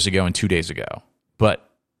 3 years ago and 2 days ago, but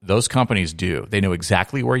those companies do. They know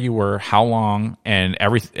exactly where you were, how long, and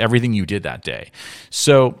everything you did that day.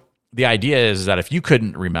 So the idea is that if you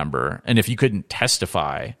couldn't remember and if you couldn't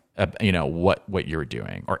testify, what you were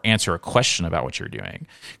doing or answer a question about what you're doing,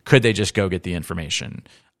 could they just go get the information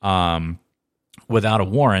without a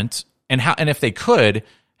warrant? And if they could,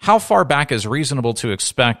 how far back is reasonable to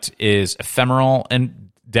expect is ephemeral and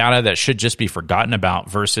data that should just be forgotten about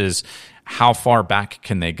versus how far back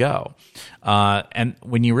can they go? And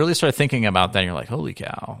when you really start thinking about that, you're like, holy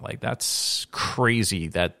cow, that's crazy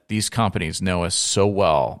that these companies know us so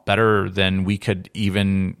well, better than we could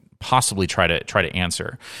even possibly try to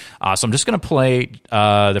answer. So I'm just going to play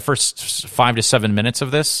the first 5 to 7 minutes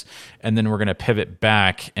of this, and then we're going to pivot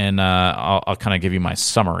back, and I'll kind of give you my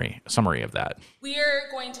summary of that. We are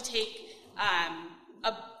going to take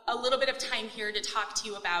a little bit of time here to talk to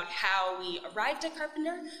you about how we arrived at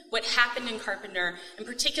Carpenter, what happened in Carpenter, and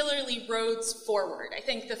particularly roads forward. I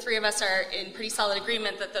think the three of us are in pretty solid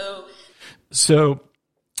agreement that So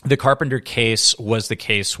the Carpenter case was the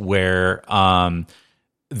case where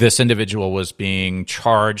this individual was being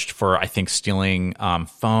charged for, I think, stealing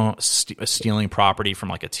stealing property from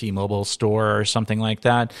like a T-Mobile store or something like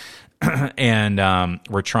that. And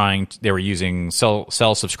they were using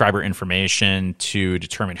cell subscriber information to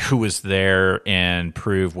determine who was there and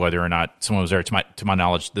prove whether or not someone was there. To my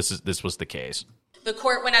knowledge, this was the case. The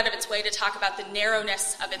court went out of its way to talk about the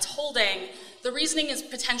narrowness of its holding. The reasoning is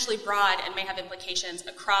potentially broad and may have implications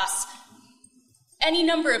across any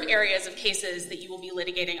number of areas of cases that you will be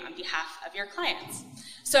litigating on behalf of your clients.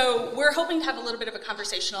 So we're hoping to have a little bit of a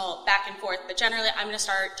conversational back and forth, but generally I'm going to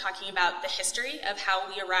start talking about the history of how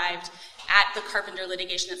we arrived at the Carpenter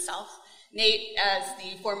litigation itself. Nate, as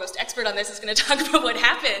the foremost expert on this, is going to talk about what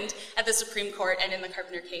happened at the Supreme Court and in the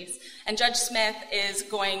Carpenter case. And Judge Smith is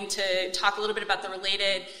going to talk a little bit about the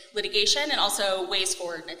related litigation and also ways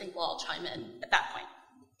forward, and I think we'll all chime in at that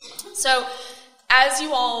point. So, as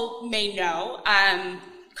you all may know,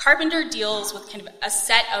 Carpenter deals with kind of a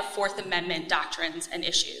set of Fourth Amendment doctrines and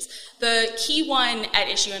issues. The key one at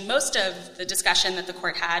issue in most of the discussion that the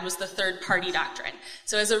court had was the third-party doctrine.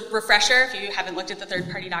 So as a refresher, if you haven't looked at the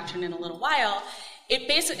third-party doctrine in a little while,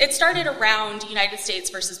 it started around United States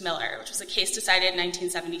versus Miller, which was a case decided in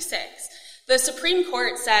 1976. The Supreme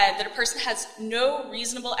Court said that a person has no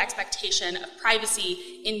reasonable expectation of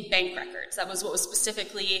privacy in bank records. That was what was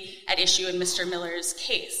specifically at issue in Mr. Miller's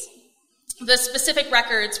case. The specific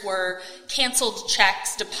records were canceled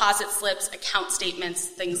checks, deposit slips, account statements,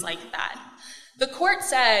 things like that. The court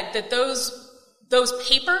said that those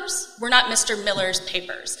papers were not Mr. Miller's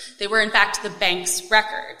papers. They were, in fact, the bank's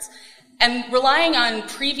records. And relying on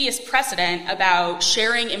previous precedent about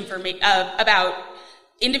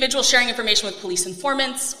individuals sharing information with police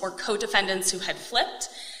informants or co-defendants who had flipped,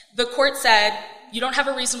 the court said you don't have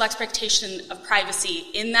a reasonable expectation of privacy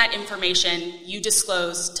in that information you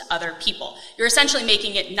disclose to other people. You're essentially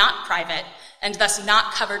making it not private and thus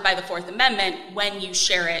not covered by the Fourth Amendment when you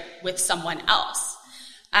share it with someone else.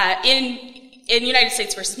 In United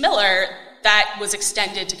States v. Miller, that was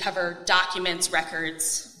extended to cover documents,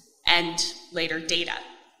 records, and later data.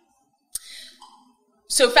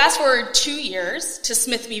 So fast forward 2 years to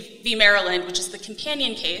Smith v. Maryland, which is the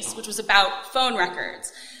companion case, which was about phone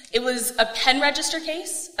records. It was a pen register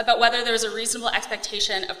case about whether there was a reasonable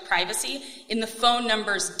expectation of privacy in the phone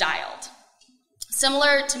numbers dialed.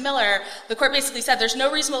 Similar to Miller, the court basically said there's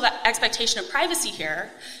no reasonable expectation of privacy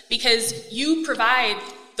here because you provide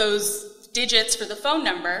those digits for the phone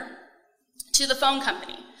number to the phone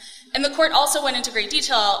company. And the court also went into great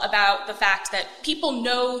detail about the fact that people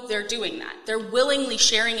know they're doing that. They're willingly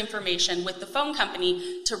sharing information with the phone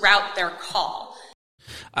company to route their call.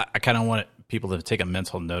 I kind of want people to take a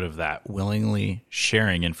mental note of that, willingly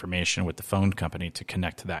sharing information with the phone company to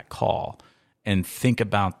connect to that call. And think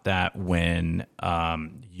about that when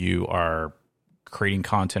you are creating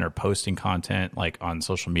content or posting content like on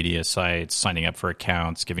social media sites, signing up for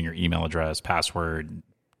accounts, giving your email address, password,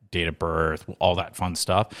 date of birth, all that fun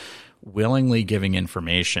stuff, willingly giving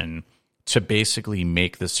information to basically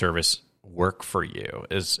make the service work for you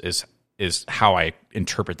is how I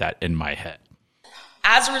interpret that in my head.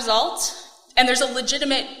 As a result, and there's a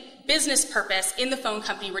legitimate business purpose in the phone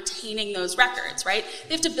company retaining those records, right?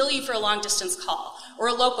 They have to bill you for a long-distance call or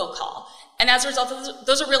a local call. And as a result,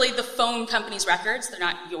 those are really the phone company's records. They're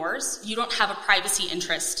not yours. You don't have a privacy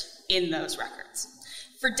interest in those records.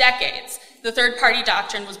 For decades, the third-party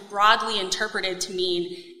doctrine was broadly interpreted to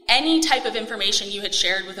mean any type of information you had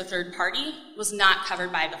shared with a third party was not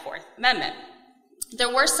covered by the Fourth Amendment.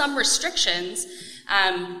 There were some restrictions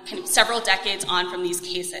kind of several decades on from these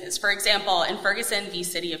cases. For example, in Ferguson v.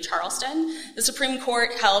 City of Charleston, the Supreme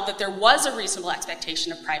Court held that there was a reasonable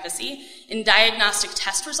expectation of privacy in diagnostic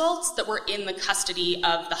test results that were in the custody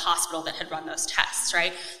of the hospital that had run those tests,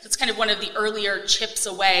 right? That's kind of one of the earlier chips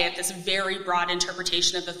away at this very broad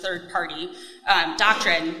interpretation of the third-party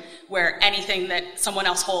doctrine where anything that someone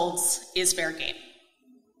else holds is fair game.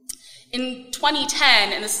 In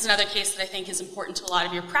 2010, and this is another case that I think is important to a lot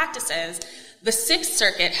of your practices, the Sixth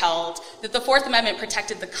Circuit held that the Fourth Amendment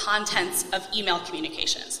protected the contents of email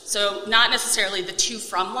communications. So not necessarily the to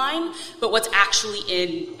from line, but what's actually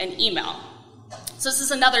in an email. So this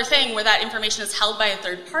is another thing where that information is held by a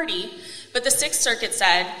third party, but the Sixth Circuit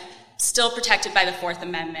said, still protected by the Fourth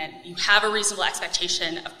Amendment. You have a reasonable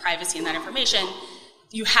expectation of privacy in that information.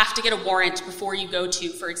 You have to get a warrant before you go to,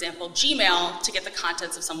 for example, Gmail to get the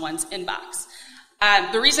contents of someone's inbox.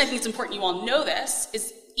 The reason I think it's important you all know this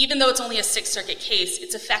is even though it's only a Sixth Circuit case,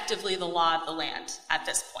 it's effectively the law of the land at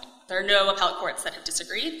this point. There are no appellate courts that have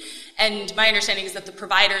disagreed, and my understanding is that the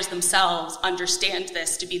providers themselves understand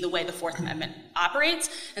this to be the way the Fourth Amendment operates,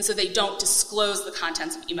 and so they don't disclose the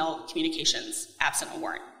contents of email communications absent a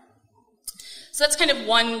warrant. So that's kind of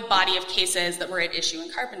one body of cases that were at issue in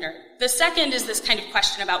Carpenter. The second is this kind of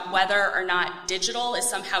question about whether or not digital is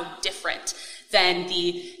somehow different than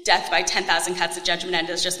the death by 10,000 cuts that Judge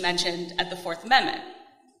Menendez just mentioned at the Fourth Amendment.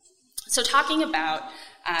 So talking about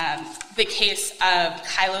the case of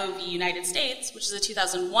Kylo v. United States, which is a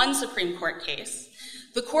 2001 Supreme Court case,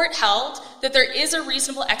 the court held that there is a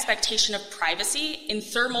reasonable expectation of privacy in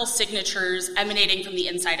thermal signatures emanating from the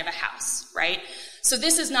inside of a house, right? So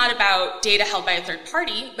this is not about data held by a third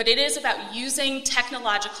party, but it is about using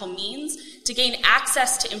technological means to gain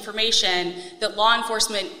access to information that law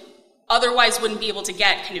enforcement otherwise wouldn't be able to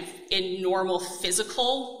get kind of in normal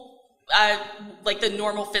physical like the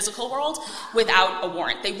normal physical world without a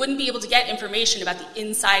warrant. They wouldn't be able to get information about the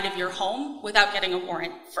inside of your home without getting a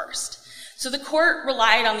warrant first. So the court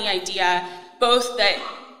relied on the idea both that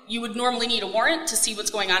you would normally need a warrant to see what's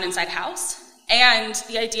going on inside a house and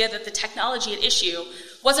the idea that the technology at issue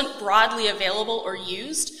wasn't broadly available or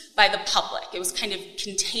used by the public. It was kind of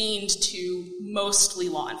contained to mostly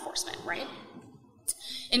law enforcement, right?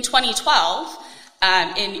 In 2012,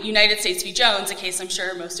 in United States v. Jones, a case I'm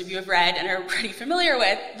sure most of you have read and are pretty familiar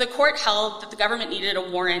with, the court held that the government needed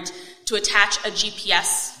a warrant to attach a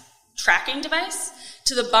GPS tracking device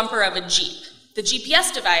to the bumper of a Jeep. The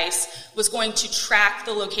GPS device was going to track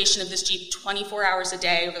the location of this Jeep 24 hours a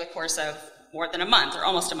day over the course of more than a month, or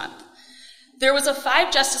almost a month. There was a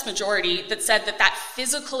 5-justice majority that said that that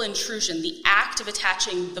physical intrusion, the act of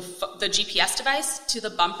attaching the GPS device to the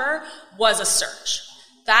bumper, was a search.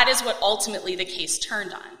 That is what ultimately the case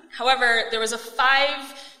turned on. However, there was a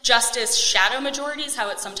 5 Justice shadow majorities, how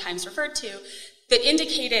it's sometimes referred to, that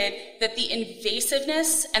indicated that the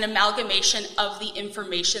invasiveness and amalgamation of the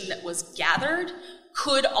information that was gathered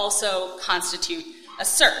could also constitute a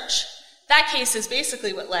search. That case is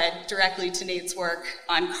basically what led directly to Nate's work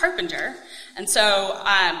on Carpenter. And so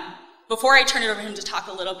before I turn it over to him to talk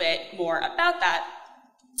a little bit more about that,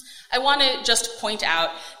 I want to just point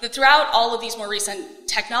out that throughout all of these more recent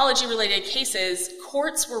technology-related cases,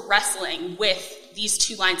 courts were wrestling with these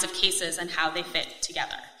two lines of cases and how they fit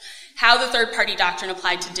together. How the third-party doctrine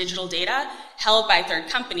applied to digital data held by third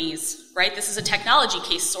companies, right? This is a technology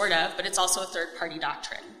case, sort of, but it's also a third-party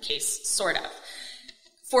doctrine case, sort of.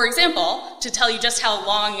 For example, to tell you just how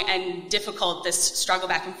long and difficult this struggle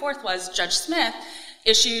back and forth was, Judge Smith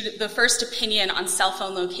issued the first opinion on cell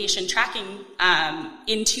phone location tracking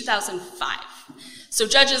in 2005. So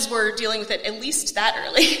judges were dealing with it at least that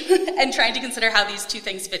early and trying to consider how these two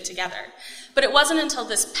things fit together. But it wasn't until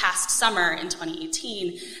this past summer in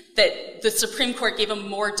 2018 that the Supreme Court gave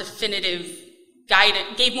more definitive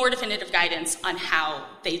guidance on how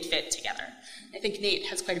they fit together. I think Nate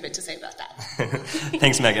has quite a bit to say about that.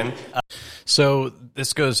 Thanks, Megan. So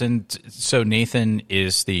this goes in. So Nathan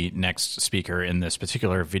is the next speaker in this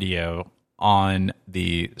particular video on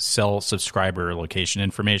the cell subscriber location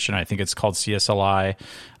information. I think it's called CSLI.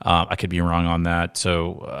 I could be wrong on that.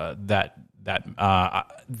 So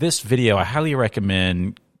this video, I highly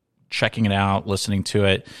recommend checking it out, listening to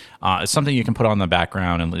it. It's something you can put on the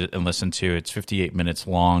background and listen to. It's 58 minutes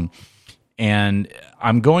long. And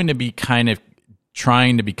I'm going to be kind of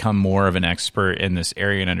trying to become more of an expert in this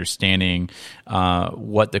area and understanding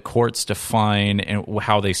what the courts define and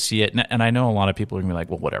how they see it. And I know a lot of people are going to be like,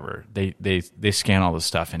 well, whatever. They scan all this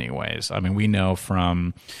stuff anyways. I mean, we know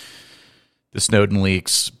from the Snowden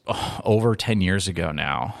leaks over 10 years ago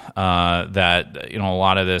now that, a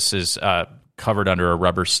lot of this is covered under a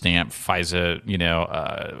rubber stamp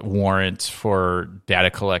FISA, warrant for data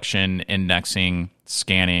collection, indexing,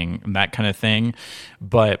 scanning, and that kind of thing.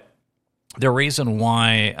 But the reason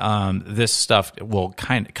why this stuff will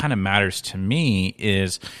kind of matters to me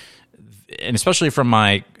is, and especially from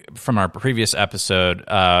our previous episode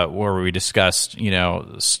where we discussed,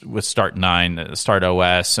 with Start 9, Start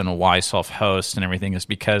OS, and why self-host and everything, is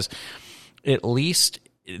because at least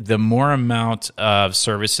the more amount of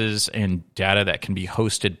services and data that can be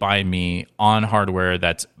hosted by me on hardware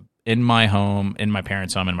that's in my home, in my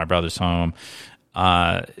parents' home, in my brother's home,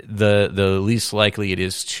 the least likely it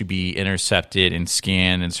is to be intercepted and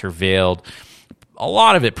scanned and surveilled. A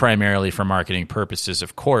lot of it primarily for marketing purposes,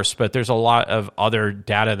 of course, but there's a lot of other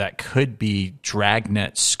data that could be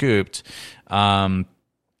dragnet scooped.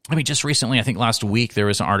 Just recently, I think last week, there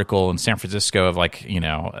was an article in San Francisco of a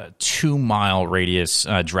 2-mile radius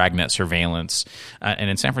dragnet surveillance. And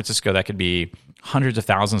in San Francisco, that could be hundreds of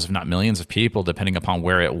thousands, if not millions of people, depending upon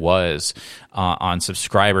where it was, on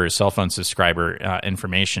subscribers, cell phone subscriber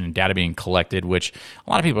information and data being collected, which a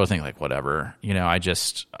lot of people are thinking whatever, I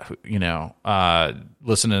just, listen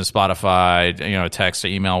to Spotify, text or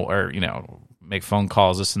email or, make phone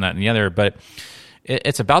calls, this and that and the other. But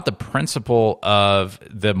it's about the principle of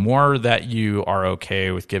the more that you are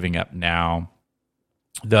okay with giving up now,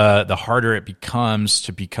 the harder it becomes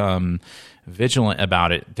to become vigilant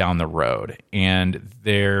about it down the road. And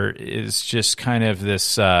there is just kind of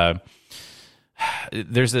this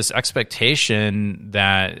there's this expectation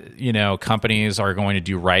that companies are going to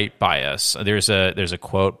do right by us. There's a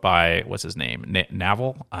quote by, what's his name,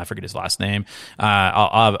 Naval, I forget his last name.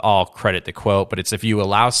 I'll credit the quote, but it's, if you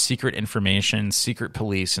allow secret information, secret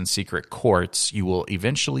police, and secret courts, you will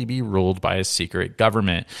eventually be ruled by a secret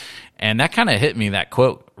government. And that kind of hit me. That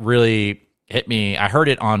quote really hit me. I heard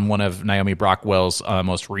it on one of Naomi Brockwell's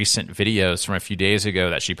most recent videos from a few days ago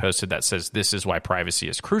that she posted that says, "This is why privacy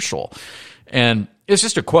is crucial." And it's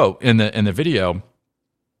just a quote in the video,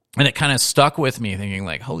 and it kind of stuck with me, thinking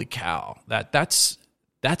holy cow, that's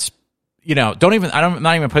I'm not even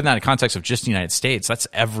putting that in context of just the United States. That's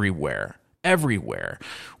everywhere,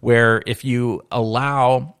 where if you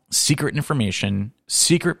allow secret information,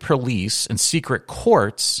 secret police, and secret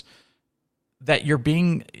courts, that you're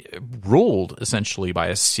being ruled essentially by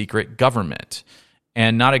a secret government,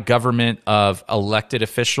 and not a government of elected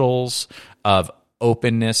officials, of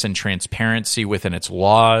openness and transparency within its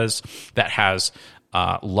laws, that has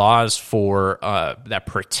laws for that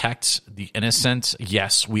protect the innocent.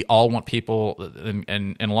 Yes, we all want people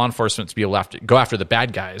and law enforcement to be able to go after the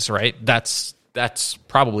bad guys, right? That's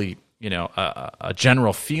probably a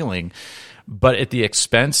general feeling. But at the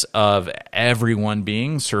expense of everyone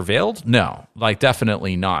being surveilled? No,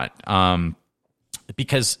 definitely not.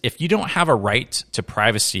 Because if you don't have a right to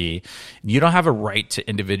privacy, you don't have a right to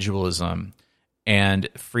individualism and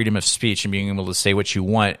freedom of speech and being able to say what you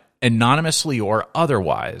want, anonymously or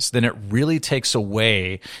otherwise, then it really takes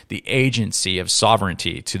away the agency of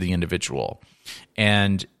sovereignty to the individual.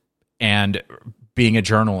 And being a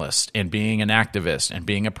journalist and being an activist and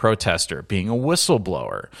being a protester, being a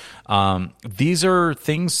whistleblower, these are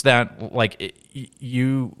things that like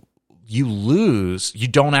you lose, you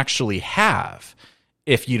don't actually have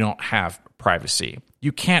if you don't have privacy.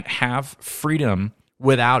 You can't have freedom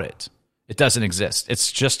without it. It doesn't exist.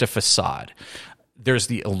 It's just a facade. There's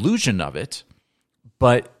the illusion of it,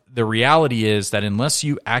 but the reality is that unless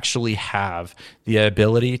you actually have the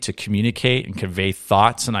ability to communicate and convey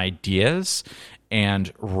thoughts and ideas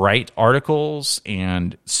and write articles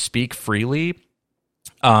and speak freely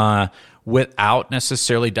without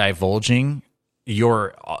necessarily divulging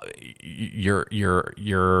your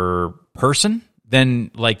person,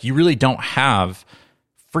 then like you really don't have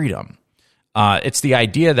freedom. It's the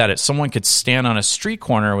idea that someone could stand on a street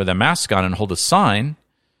corner with a mask on and hold a sign,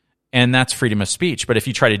 and that's freedom of speech. But if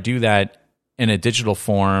you try to do that in a digital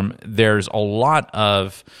form, there's a lot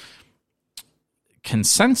of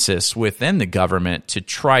consensus within the government to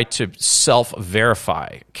try to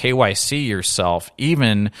self-verify, KYC yourself,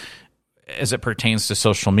 even as it pertains to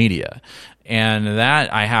social media. And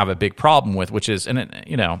that I have a big problem with, which is,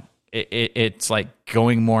 it's like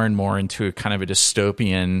going more and more into a kind of a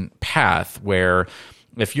dystopian path where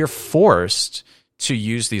if you're forced to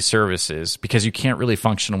use these services because you can't really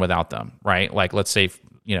function without them, right? Like let's say,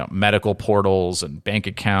 medical portals and bank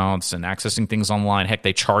accounts and accessing things online. Heck,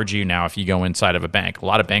 they charge you now if you go inside of a bank. A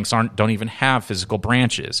lot of banks don't even have physical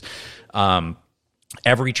branches.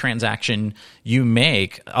 Every transaction you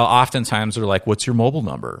make, oftentimes they're like, what's your mobile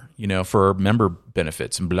number, for member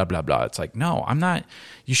benefits and blah, blah, blah. It's like, no, I'm not.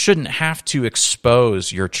 You shouldn't have to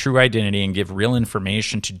expose your true identity and give real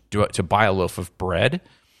information to buy a loaf of bread,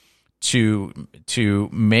 to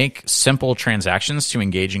make simple transactions, to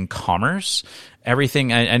engage in commerce.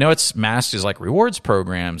 Everything, I know it's masked as like rewards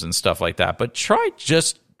programs and stuff like that, but try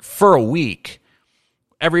just for a week.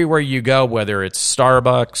 Everywhere you go, whether it's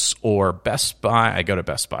Starbucks or Best Buy, I go to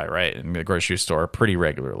Best Buy, right, in the grocery store pretty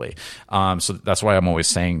regularly. So that's why I'm always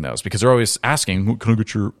saying those, because they're always asking, can I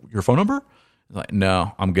get your phone number? Like,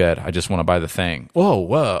 no, I'm good. I just want to buy the thing. Oh,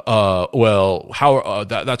 well, how?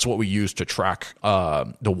 That's what we use to track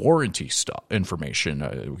the warranty stuff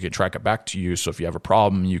information. We can track it back to you. So if you have a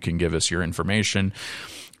problem, you can give us your information.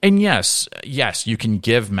 And yes, you can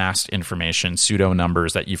give masked information, pseudo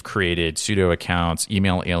numbers that you've created, pseudo accounts,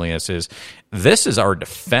 email aliases. This is our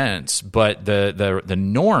defense, but the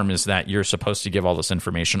norm is that you're supposed to give all this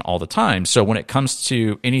information all the time. So when it comes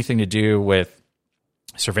to anything to do with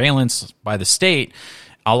surveillance by the state,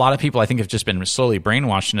 a lot of people I think have just been slowly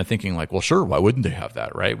brainwashed into thinking like, well, sure, why wouldn't they have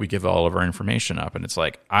that, right? We give all of our information up. And it's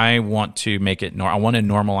like, I want to make it, I want to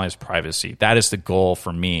normalize privacy. That is the goal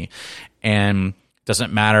for me. And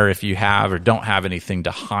doesn't matter if you have or don't have anything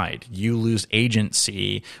to hide. You lose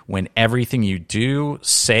agency when everything you do,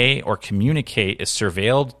 say, or communicate is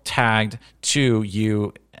surveilled, tagged to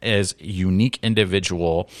you as a unique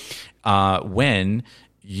individual when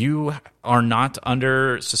you are not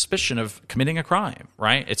under suspicion of committing a crime,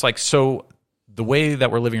 right? It's like, so the way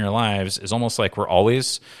that we're living our lives is almost like we're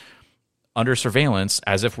always under surveillance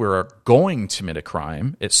as if we're going to commit a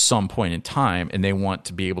crime at some point in time, and they want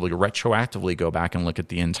to be able to retroactively go back and look at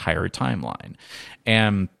the entire timeline.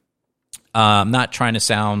 And I'm not trying to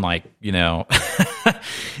sound like,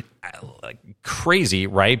 like crazy,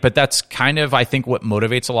 right? But that's kind of, I think, what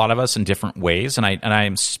motivates a lot of us in different ways. And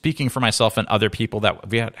I'm speaking for myself and other people that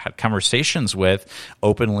we had conversations with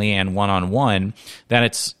openly and one-on-one, that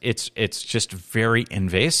it's just very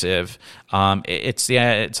invasive.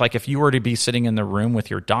 It's like if you were to be sitting in the room with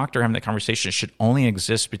your doctor having that conversation, it should only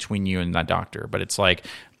exist between you and that doctor. But it's like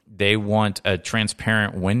they want a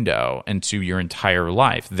transparent window into your entire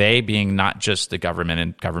life. They being not just the government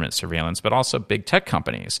and government surveillance, but also big tech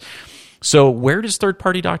companies. So where does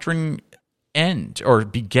third-party doctrine end or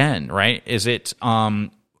begin, right? Is it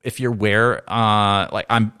if you're like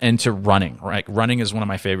I'm into running, right? Running is one of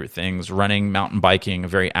my favorite things. Running, mountain biking,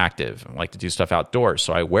 very active. I like to do stuff outdoors.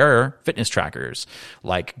 So I wear fitness trackers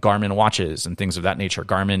like Garmin watches and things of that nature,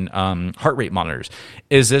 Garmin heart rate monitors.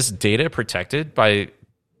 Is this data protected by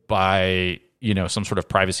some sort of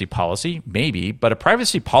privacy policy? Maybe, but a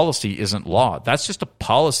privacy policy isn't law. That's just a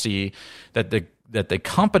policy that the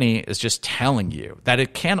company is just telling you that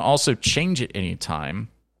it can also change at any time.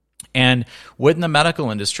 And wouldn't the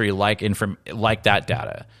medical industry like that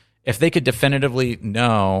data? If they could definitively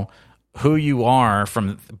know who you are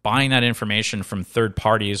from buying that information from third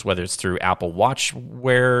parties, whether it's through Apple Watch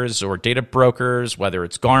wearers or data brokers, whether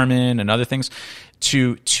it's Garmin and other things,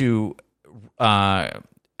 to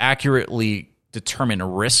accurately determine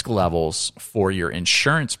risk levels for your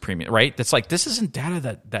insurance premium, right? That's like, this isn't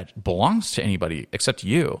data that belongs to anybody except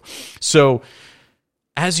you. So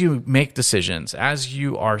as you make decisions, as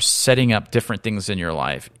you are setting up different things in your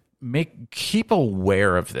life, keep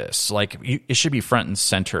aware of this. Like, it should be front and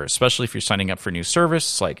center, especially if you're signing up for a new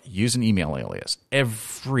service. Like, use an email alias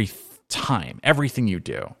every time, everything you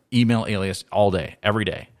do. Email alias all day, every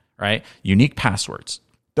day, right? Unique passwords.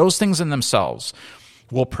 Those things in themselves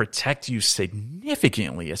will protect you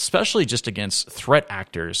significantly, especially just against threat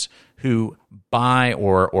actors who buy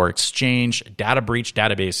or exchange data breach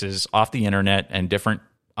databases off the internet and different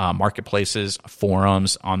marketplaces,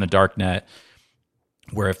 forums on the dark net,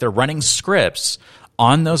 where if they're running scripts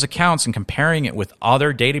on those accounts and comparing it with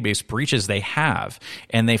other database breaches they have,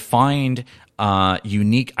 and they find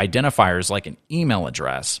unique identifiers like an email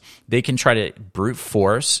address, they can try to brute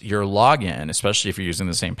force your login, especially if you're using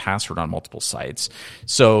the same password on multiple sites.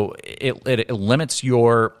 So it limits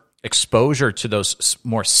your exposure to those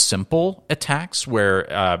more simple attacks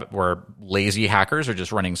where lazy hackers are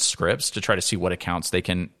just running scripts to try to see what accounts they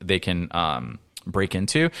can break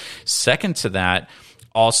into. Second to that,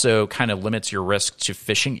 also kind of limits your risk to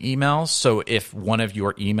phishing emails. So if one of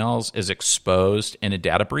your emails is exposed in a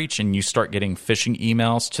data breach and you start getting phishing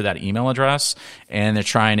emails to that email address and they're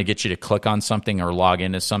trying to get you to click on something or log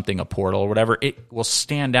into something, a portal or whatever, it will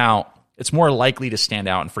stand out. It's more likely to stand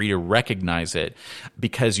out and for you to recognize it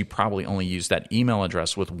because you probably only use that email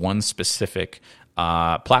address with one specific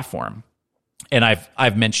platform. And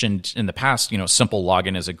I've mentioned in the past, simple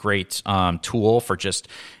login is a great tool for just,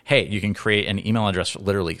 hey, you can create an email address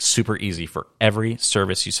literally super easy for every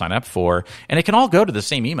service you sign up for. And it can all go to the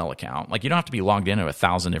same email account. Like, you don't have to be logged into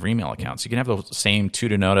 1,000 different email accounts. You can have the same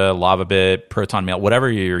Tutanota, LavaBit, Proton Mail, whatever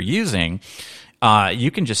you're using.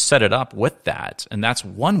 You can just set it up with that. And that's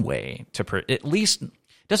one way to at least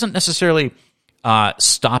doesn't necessarily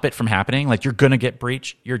stop it from happening. Like, you're going to get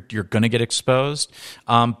breached. You're going to get exposed.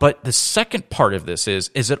 But the second part of this is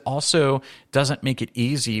it also doesn't make it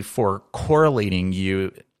easy for correlating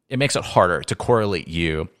you. It makes it harder to correlate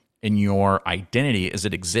you in your identity as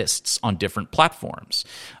it exists on different platforms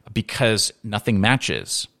because nothing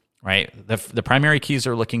matches. Right? The primary keys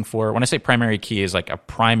they're looking for, when I say primary key, is like a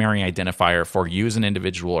primary identifier for you as an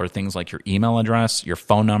individual, or things like your email address, your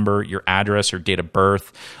phone number, your address, your date of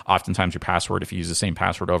birth, oftentimes your password if you use the same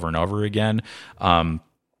password over and over again. And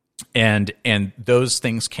those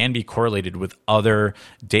things can be correlated with other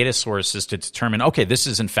data sources to determine, okay, this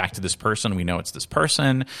is in fact this person. We know it's this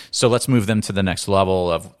person, so let's move them to the next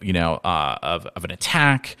level of of an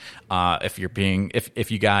attack. If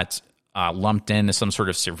you got lumped into some sort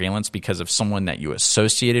of surveillance because of someone that you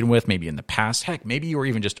associated with, maybe in the past. Heck, maybe you were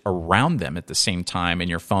even just around them at the same time and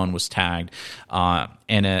your phone was tagged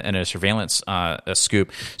in a surveillance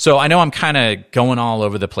scoop. So I know I'm kind of going all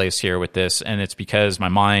over the place here with this, and it's because my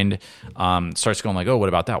mind starts going like, oh, what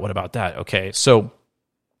about that? What about that? Okay, so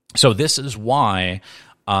this is why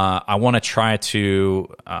I want to try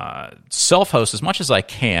to self-host as much as I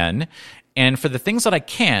can, and for the things that I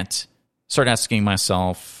can't, start asking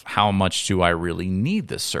myself, how much do I really need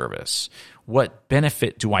this service? What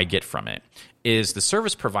benefit do I get from it? Is the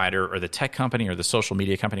service provider or the tech company or the social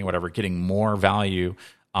media company, whatever, getting more value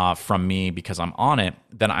from me because I'm on it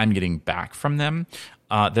than I'm getting back from them?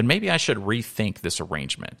 Then maybe I should rethink this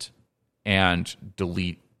arrangement and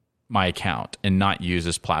delete my account and not use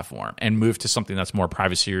this platform and move to something that's more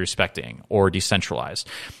privacy respecting or decentralized.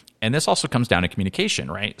 And this also comes down to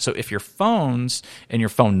communication, right? So if your phones and your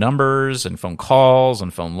phone numbers and phone calls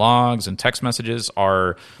and phone logs and text messages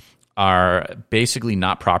are basically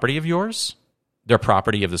not property of yours, they're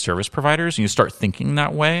property of the service providers, and you start thinking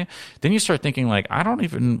that way, then you start thinking like,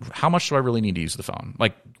 how much do I really need to use the phone?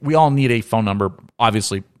 Like, we all need a phone number,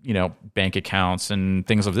 obviously, bank accounts and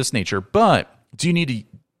things of this nature, but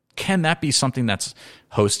can that be something that's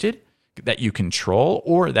hosted, that you control,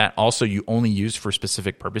 or that also you only use for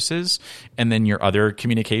specific purposes, and then your other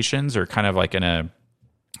communications are kind of like in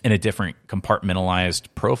a different compartmentalized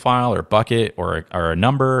profile or bucket or a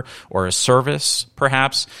number or a service,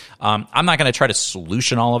 perhaps? I'm not going to try to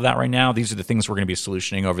solution all of that right now. These are the things we're going to be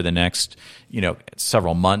solutioning over the next,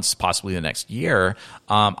 several months, possibly the next year.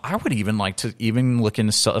 I would even like to look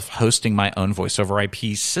into self-hosting my own voice over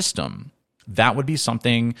IP system. That would be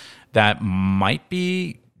something that might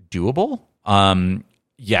be doable.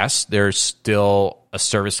 Yes, there's still a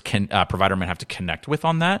service provider might have to connect with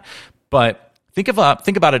on that, but Think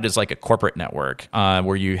about it as like a corporate network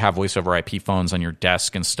where you have voice over IP phones on your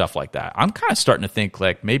desk and stuff like that. I'm kind of starting to think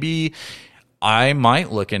like maybe I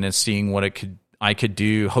might look into seeing what I could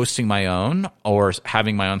do hosting my own or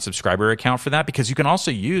having my own subscriber account for that, because you can also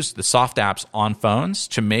use the soft apps on phones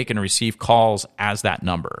to make and receive calls as that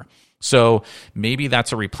number. So maybe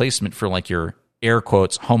that's a replacement for like your air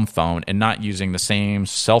quotes home phone and not using the same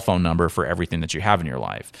cell phone number for everything that you have in your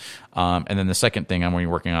life. And then the second thing I'm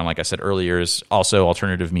working on, like I said earlier, is also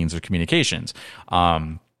alternative means of communications.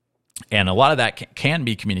 And a lot of that can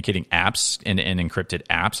be communicating apps and encrypted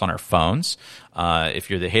apps on our phones. If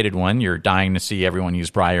you're the hated one, you're dying to see everyone use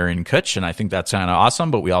Briar and Kutch, and I think that's kind of awesome.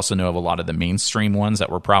 But we also know of a lot of the mainstream ones that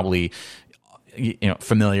we're probably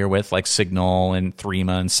familiar with, like Signal and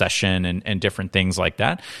Threema and Session and different things like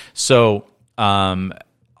that. So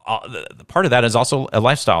the part of that is also a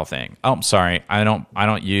lifestyle thing. Oh, I'm sorry, I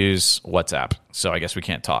don't use WhatsApp, so I guess we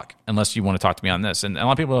can't talk unless you want to talk to me on this. And a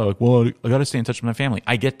lot of people are like, well, I got to stay in touch with my family.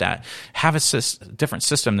 I get that. Have a different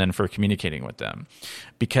system then for communicating with them,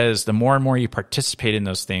 because the more and more you participate in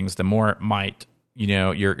those things, the more it might,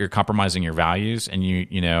 you're compromising your values, and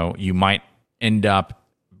you might end up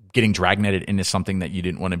getting dragnetted into something that you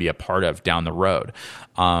didn't want to be a part of down the road.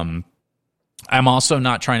 I'm also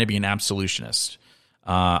not trying to be an absolutionist.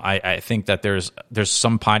 I think that there's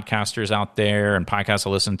some podcasters out there and podcasts I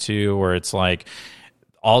listen to where it's like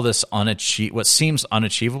all this what seems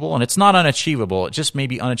unachievable, and it's not unachievable. It just may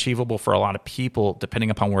be unachievable for a lot of people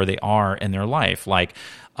depending upon where they are in their life. Like,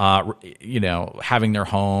 having their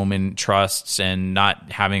home and trusts and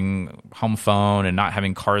not having home phone and not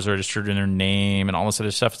having cars registered in their name and all this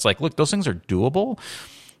other stuff. It's like, look, those things are doable,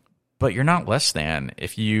 but you're not less than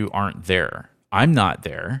if you aren't there. I'm not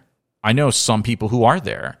there. I know some people who are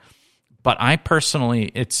there, but I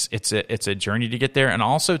personally, it's a journey to get there. And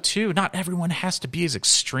also too, not everyone has to be as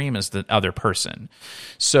extreme as the other person.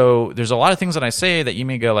 So there's a lot of things that I say that you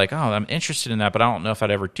may go like, oh, I'm interested in that, but I don't know if I'd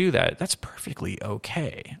ever do that. That's perfectly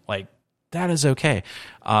okay. Like, that is okay.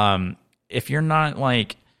 If you're not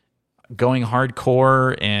like going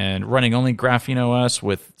hardcore and running only Graphene OS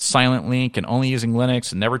with Silent Link and only using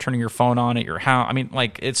Linux and never turning your phone on at your house. I mean,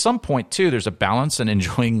 like, at some point too, there's a balance in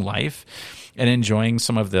enjoying life and enjoying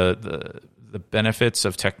some of the benefits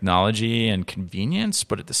of technology and convenience.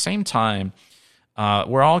 But at the same time,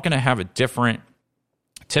 we're all going to have a different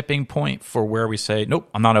tipping point for where we say, nope,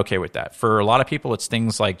 I'm not okay with that. For a lot of people, it's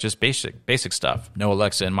things like just basic stuff. No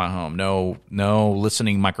Alexa in my home, no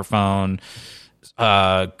listening microphone,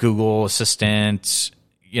 Google Assistant,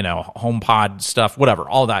 HomePod stuff, whatever,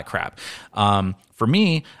 all that crap. For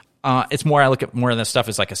me, it's more, I look at more of this stuff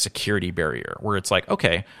as like a security barrier, where it's like,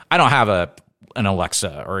 okay, I don't have an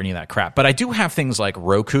Alexa or any of that crap, but I do have things like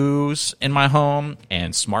Roku's in my home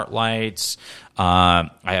and smart lights. I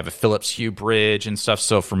have a Philips Hue bridge and stuff.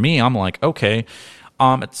 So for me, I'm like, okay,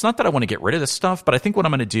 it's not that I want to get rid of this stuff, but I think what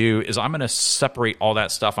I'm going to do is I'm going to separate all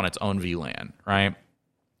that stuff on its own VLAN, right?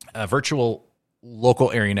 A virtual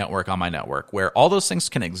local area network on my network where all those things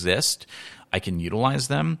can exist. I can utilize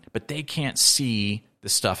them, but they can't see the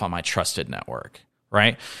stuff on my trusted network,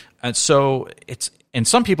 right? And so and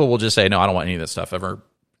some people will just say, no, I don't want any of this stuff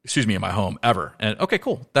in my home ever. And okay,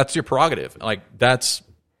 cool. That's your prerogative. Like, that's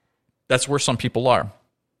where some people are.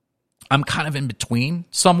 I'm kind of in between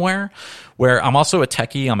somewhere, where I'm also a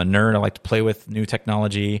techie. I'm a nerd. I like to play with new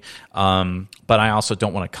technology, but I also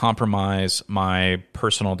don't want to compromise my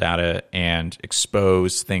personal data and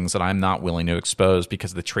expose things that I'm not willing to expose,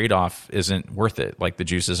 because the trade-off isn't worth it. Like, the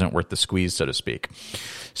juice isn't worth the squeeze, so to speak.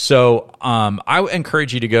 So I would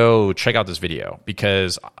encourage you to go check out this video,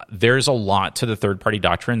 because there's a lot to the third-party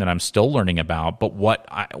doctrine that I'm still learning about. But what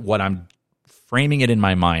I'm framing it in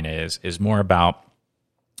my mind is more about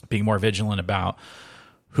being more vigilant about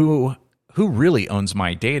who really owns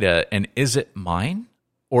my data, and is it mine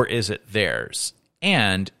or is it theirs?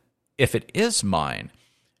 And if it is mine,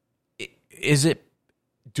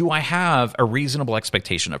 do I have a reasonable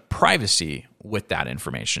expectation of privacy with that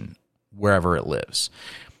information wherever it lives?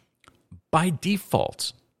 By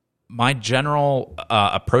default, my general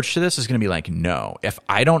approach to this is going to be like, no. If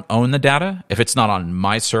I don't own the data, if it's not on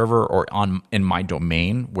my server or in my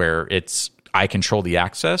domain where I control the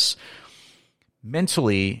access,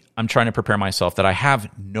 mentally, I'm trying to prepare myself that I have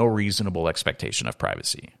no reasonable expectation of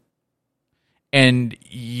privacy. And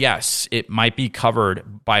yes, it might be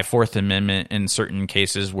covered by Fourth Amendment in certain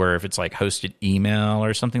cases, where if it's like hosted email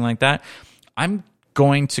or something like that, I'm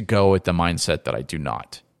going to go with the mindset that I do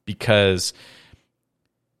not, because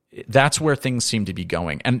that's where things seem to be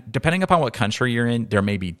going. And depending upon what country you're in, there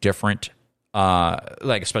may be different,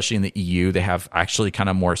 like especially in the EU, they have actually kind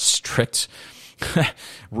of more strict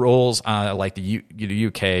rules like the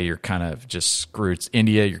UK, you're kind of just screwed.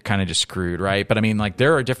 India, you're kind of just screwed, right? But I mean, like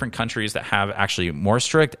there are different countries that have actually more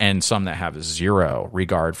strict and some that have zero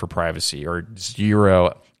regard for privacy or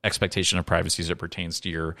zero expectation of privacy as it pertains to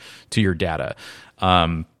your data.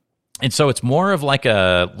 And so it's more of like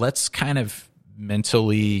a let's kind of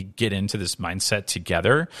mentally get into this mindset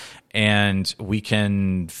together, and we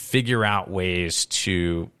can figure out ways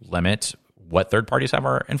to limit what third parties have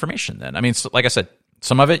our information then. I mean, like I said,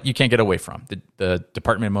 some of it you can't get away from. The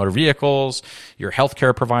Department of Motor Vehicles, your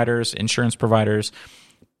healthcare providers, insurance providers,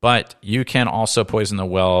 but you can also poison the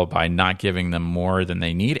well by not giving them more than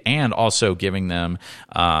they need and also giving them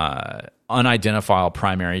unidentifiable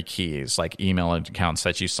primary keys like email accounts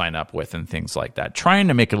that you sign up with and things like that, trying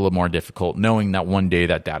to make it a little more difficult, knowing that one day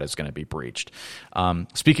that data is going to be breached.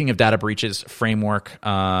 Speaking of data breaches, Framework,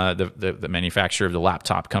 the manufacturer of the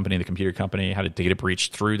laptop company, the computer company, had a data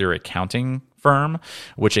breach through their accounting firm,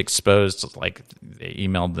 which exposed, like, they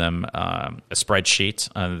emailed them a spreadsheet.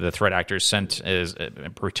 The threat actors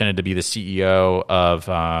pretended to be the CEO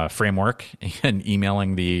of Framework and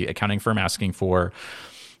emailing the accounting firm asking for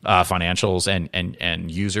financials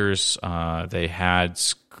and users. They had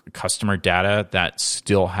customer data that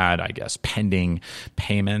still had, I guess, pending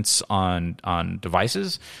payments on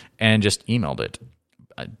devices, and just emailed it.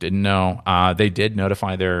 I didn't know. They did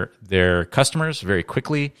notify their customers very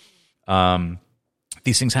quickly.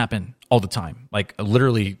 These things happen all the time, like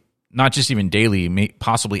literally not just even daily,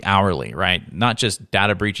 possibly hourly, right? Not just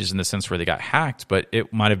data breaches in the sense where they got hacked, but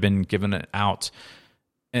it might have been given out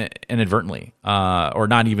inadvertently, or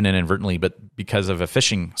not even inadvertently, but because of a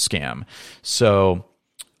phishing scam. So,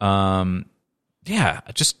 yeah,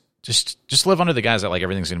 just live under the guise that like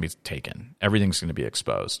everything's going to be taken, everything's going to be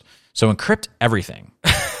exposed. So encrypt everything,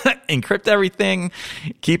 encrypt everything,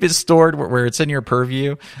 keep it stored where it's in your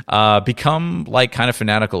purview. Become like kind of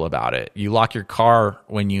fanatical about it. You lock your car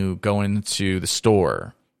when you go into the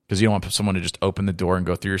store because you don't want someone to just open the door and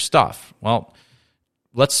go through your stuff. Well,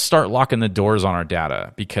 let's start locking the doors on our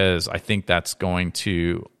data, because I think that's going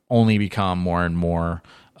to only become more and more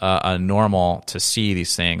normal to see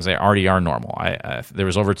these things. They already are normal. There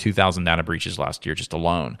was over 2,000 data breaches last year just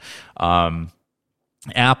alone.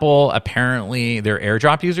 Apple, apparently their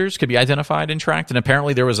AirDrop users could be identified and tracked, and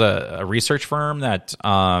apparently there was a research firm that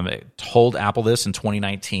told Apple this in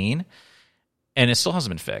 2019, and it still hasn't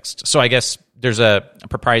been fixed. So I guess there's a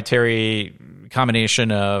proprietary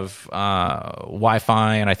combination of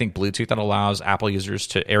Wi-Fi and I think Bluetooth that allows Apple users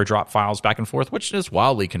to AirDrop files back and forth, which is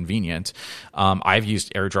wildly convenient. I've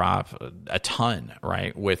used AirDrop a ton,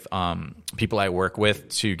 right, with people I work with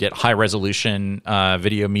to get high resolution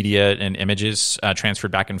video, media, and images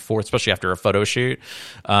transferred back and forth, especially after a photo shoot,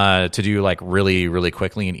 to do like really, really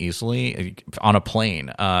quickly and easily on a plane.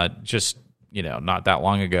 Not that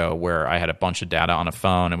long ago, where I had a bunch of data on a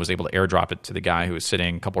phone and was able to AirDrop it to the guy who was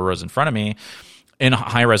sitting a couple rows in front of me in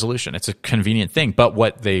high resolution. It's a convenient thing. But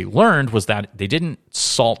what they learned was that they didn't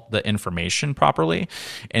salt the information properly.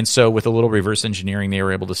 And so with a little reverse engineering, they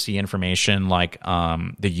were able to see information like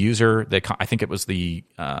the user, I think it was the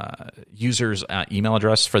user's email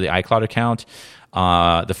address for the iCloud account,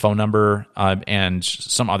 the phone number, and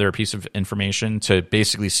some other piece of information to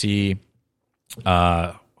basically see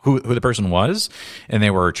who the person was, and they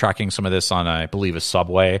were tracking some of this on, I believe, a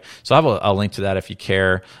subway. So I have a link to that if you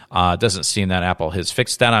care. It doesn't seem that Apple has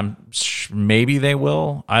fixed that. Maybe they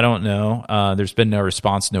will. I don't know. There's been no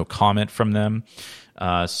response, no comment from them.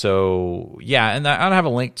 So yeah, and I'll have a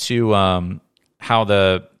link to how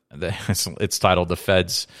it's titled "The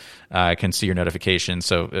Feds Can See Your Notifications."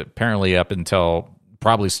 So apparently, up until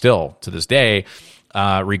probably still to this day,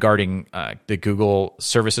 regarding the Google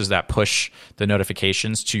services that push the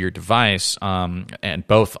notifications to your device, and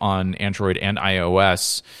both on Android and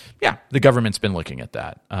iOS, yeah, the government's been looking at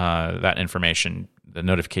that information. The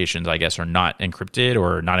notifications, I guess, are not encrypted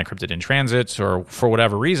or not encrypted in transit, or for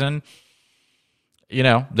whatever reason,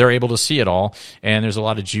 they're able to see it all. And there's a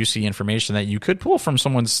lot of juicy information that you could pull from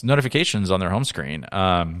someone's notifications on their home screen.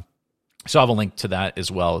 So I'll have a link to that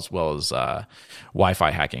as well as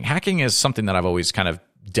Wi-Fi hacking. Hacking is something that I've always kind of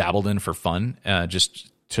dabbled in for fun,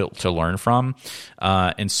 just to learn from.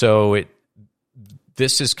 And so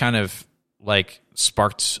this is kind of like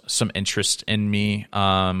sparked some interest in me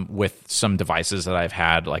with some devices that I've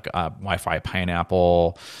had, like Wi-Fi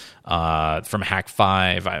Pineapple, from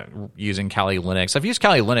Hack5, using Kali Linux. I've used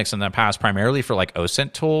Kali Linux in the past primarily for like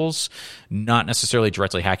OSINT tools, not necessarily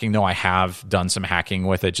directly hacking, though I have done some hacking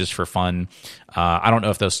with it just for fun. I don't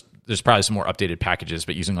know if this there's probably some more updated packages,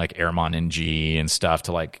 but using like Airmon NG and stuff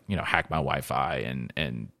to like, hack my Wi-Fi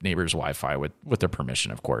and neighbors' Wi-Fi with their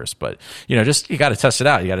permission, of course. But, just you got to test it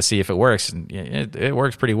out. You got to see if it works, and it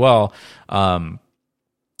works pretty well.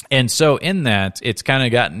 And so in that, it's kind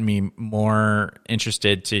of gotten me more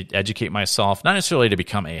interested to educate myself, not necessarily to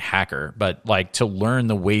become a hacker, but like to learn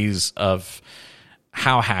the ways of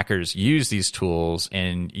how hackers use these tools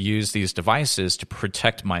and use these devices to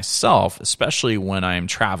protect myself, especially when I'm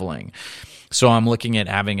traveling. So I'm looking at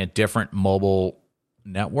having a different mobile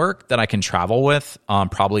network that I can travel with,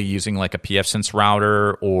 probably using like a PFSense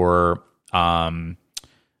router or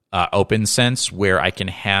OpenSense, where I can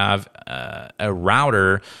have a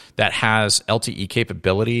router that has LTE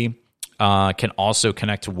capability, can also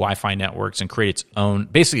connect to Wi-Fi networks and create its own,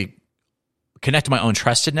 basically connect to my own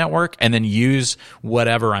trusted network, and then use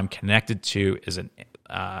whatever I'm connected to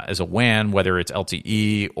as a WAN, whether it's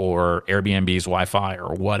LTE or Airbnb's Wi-Fi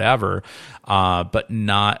or whatever, but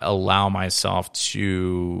not allow myself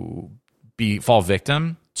to fall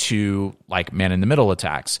victim to like man-in-the-middle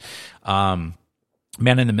attacks.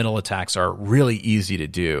 Man-in-the-middle attacks are really easy to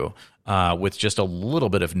do with just a little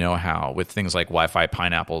bit of know-how with things like Wi-Fi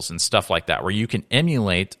pineapples and stuff like that, where you can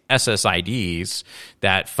emulate SSIDs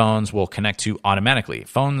that phones will connect to automatically.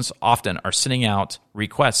 Phones often are sending out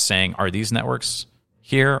requests saying, are these networks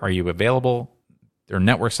here? Are you available? They're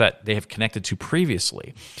networks that they have connected to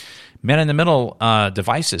previously. Man-in-the-middle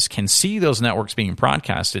devices can see those networks being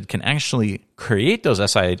broadcasted, can actually create those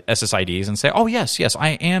SSIDs and say, oh, yes,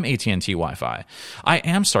 I am AT&T Wi-Fi. I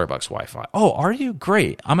am Starbucks Wi-Fi. Oh, are you?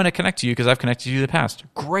 Great. I'm going to connect to you because I've connected to you in the past.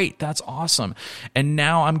 Great. That's awesome. And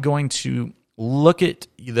now I'm going to look at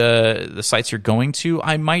the sites you're going to.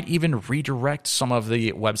 I might even redirect some of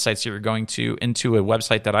the websites you're going to into a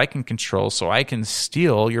website that I can control, so I can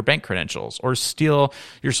steal your bank credentials or steal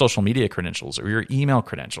your social media credentials or your email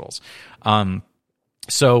credentials.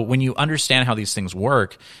 So when you understand how these things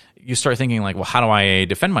work, you start thinking like, well, how do I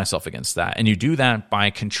defend myself against that? And you do that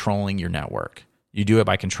by controlling your network. You do it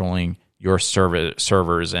by controlling your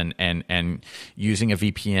servers and using a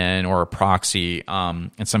VPN or a proxy.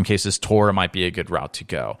 In some cases, Tor might be a good route to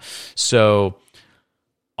go. So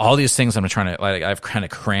all these things I've kind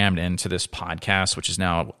of crammed into this podcast, which is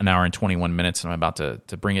now an hour and 21 minutes, and I'm about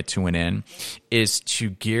to bring it to an end, is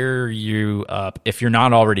to gear you up, if you're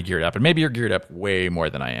not already geared up, and maybe you're geared up way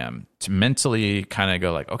more than I am, to mentally kind of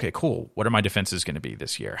go like, okay, cool, what are my defenses going to be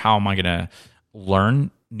this year? How am I going to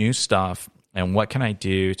learn new stuff? And what can I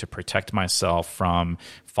do to protect myself from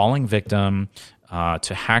falling victim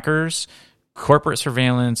to hackers, corporate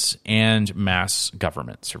surveillance, and mass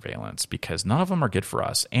government surveillance? Because none of them are good for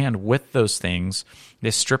us. And with those things,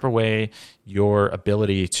 they strip away your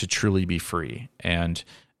ability to truly be free and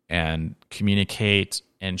communicate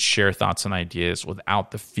and share thoughts and ideas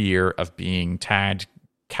without the fear of being tagged,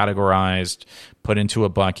 categorized, put into a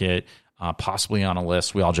bucket, possibly on a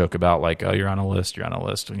list. We all joke about like, oh, you're on a list.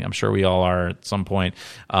 I'm sure we all are at some point.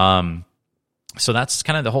 So that's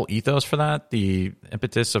kind of the whole ethos for that, the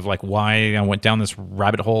impetus of like why I went down this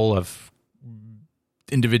rabbit hole of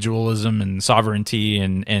individualism and sovereignty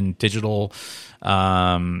and digital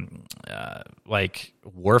like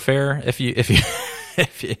warfare, if you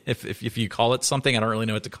call it something. I don't really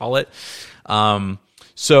know what to call it.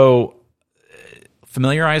 So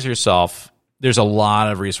familiarize yourself. There's a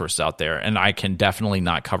lot of resources out there, and I can definitely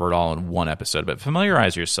not cover it all in one episode, but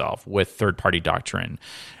familiarize yourself with third-party doctrine,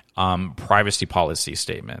 privacy policy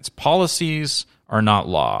statements. Policies are not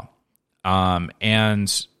law,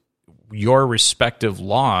 and your respective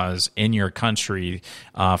laws in your country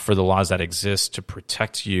for the laws that exist to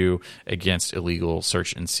protect you against illegal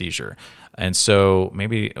search and seizure. And so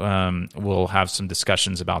maybe we'll have some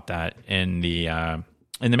discussions about that in the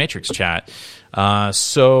Matrix chat.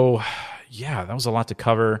 Yeah, that was a lot to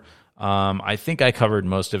cover. I think I covered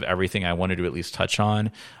most of everything I wanted to at least touch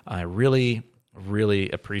on. I really, really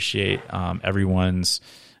appreciate everyone's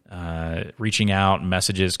reaching out,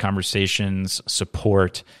 messages, conversations,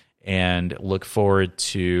 support, and look forward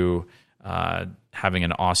to having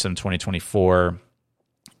an awesome 2024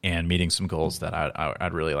 and meeting some goals that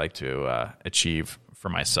I'd really like to achieve for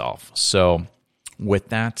myself. So with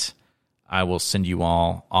that, I will send you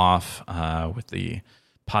all off with the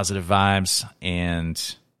positive vibes. And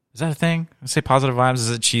is that a thing? I say positive vibes.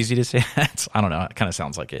 Is it cheesy to say that? I don't know. It kind of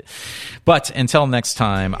sounds like it. But until next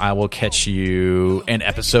time, I will catch you in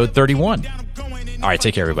episode 31. All right,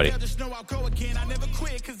 take care, everybody.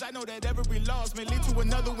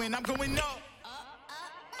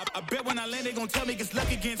 I bet when I land, they gon' tell me it's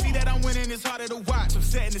luck again. See that I'm winning, it's harder to watch. I'm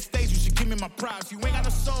setting the stage, you should give me my props. You ain't got no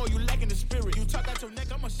soul, you lacking the spirit. You talk out your neck,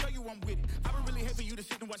 I'ma show you I'm with it. I would really hate for you to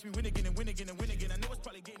sit and watch me win again and win again and win again.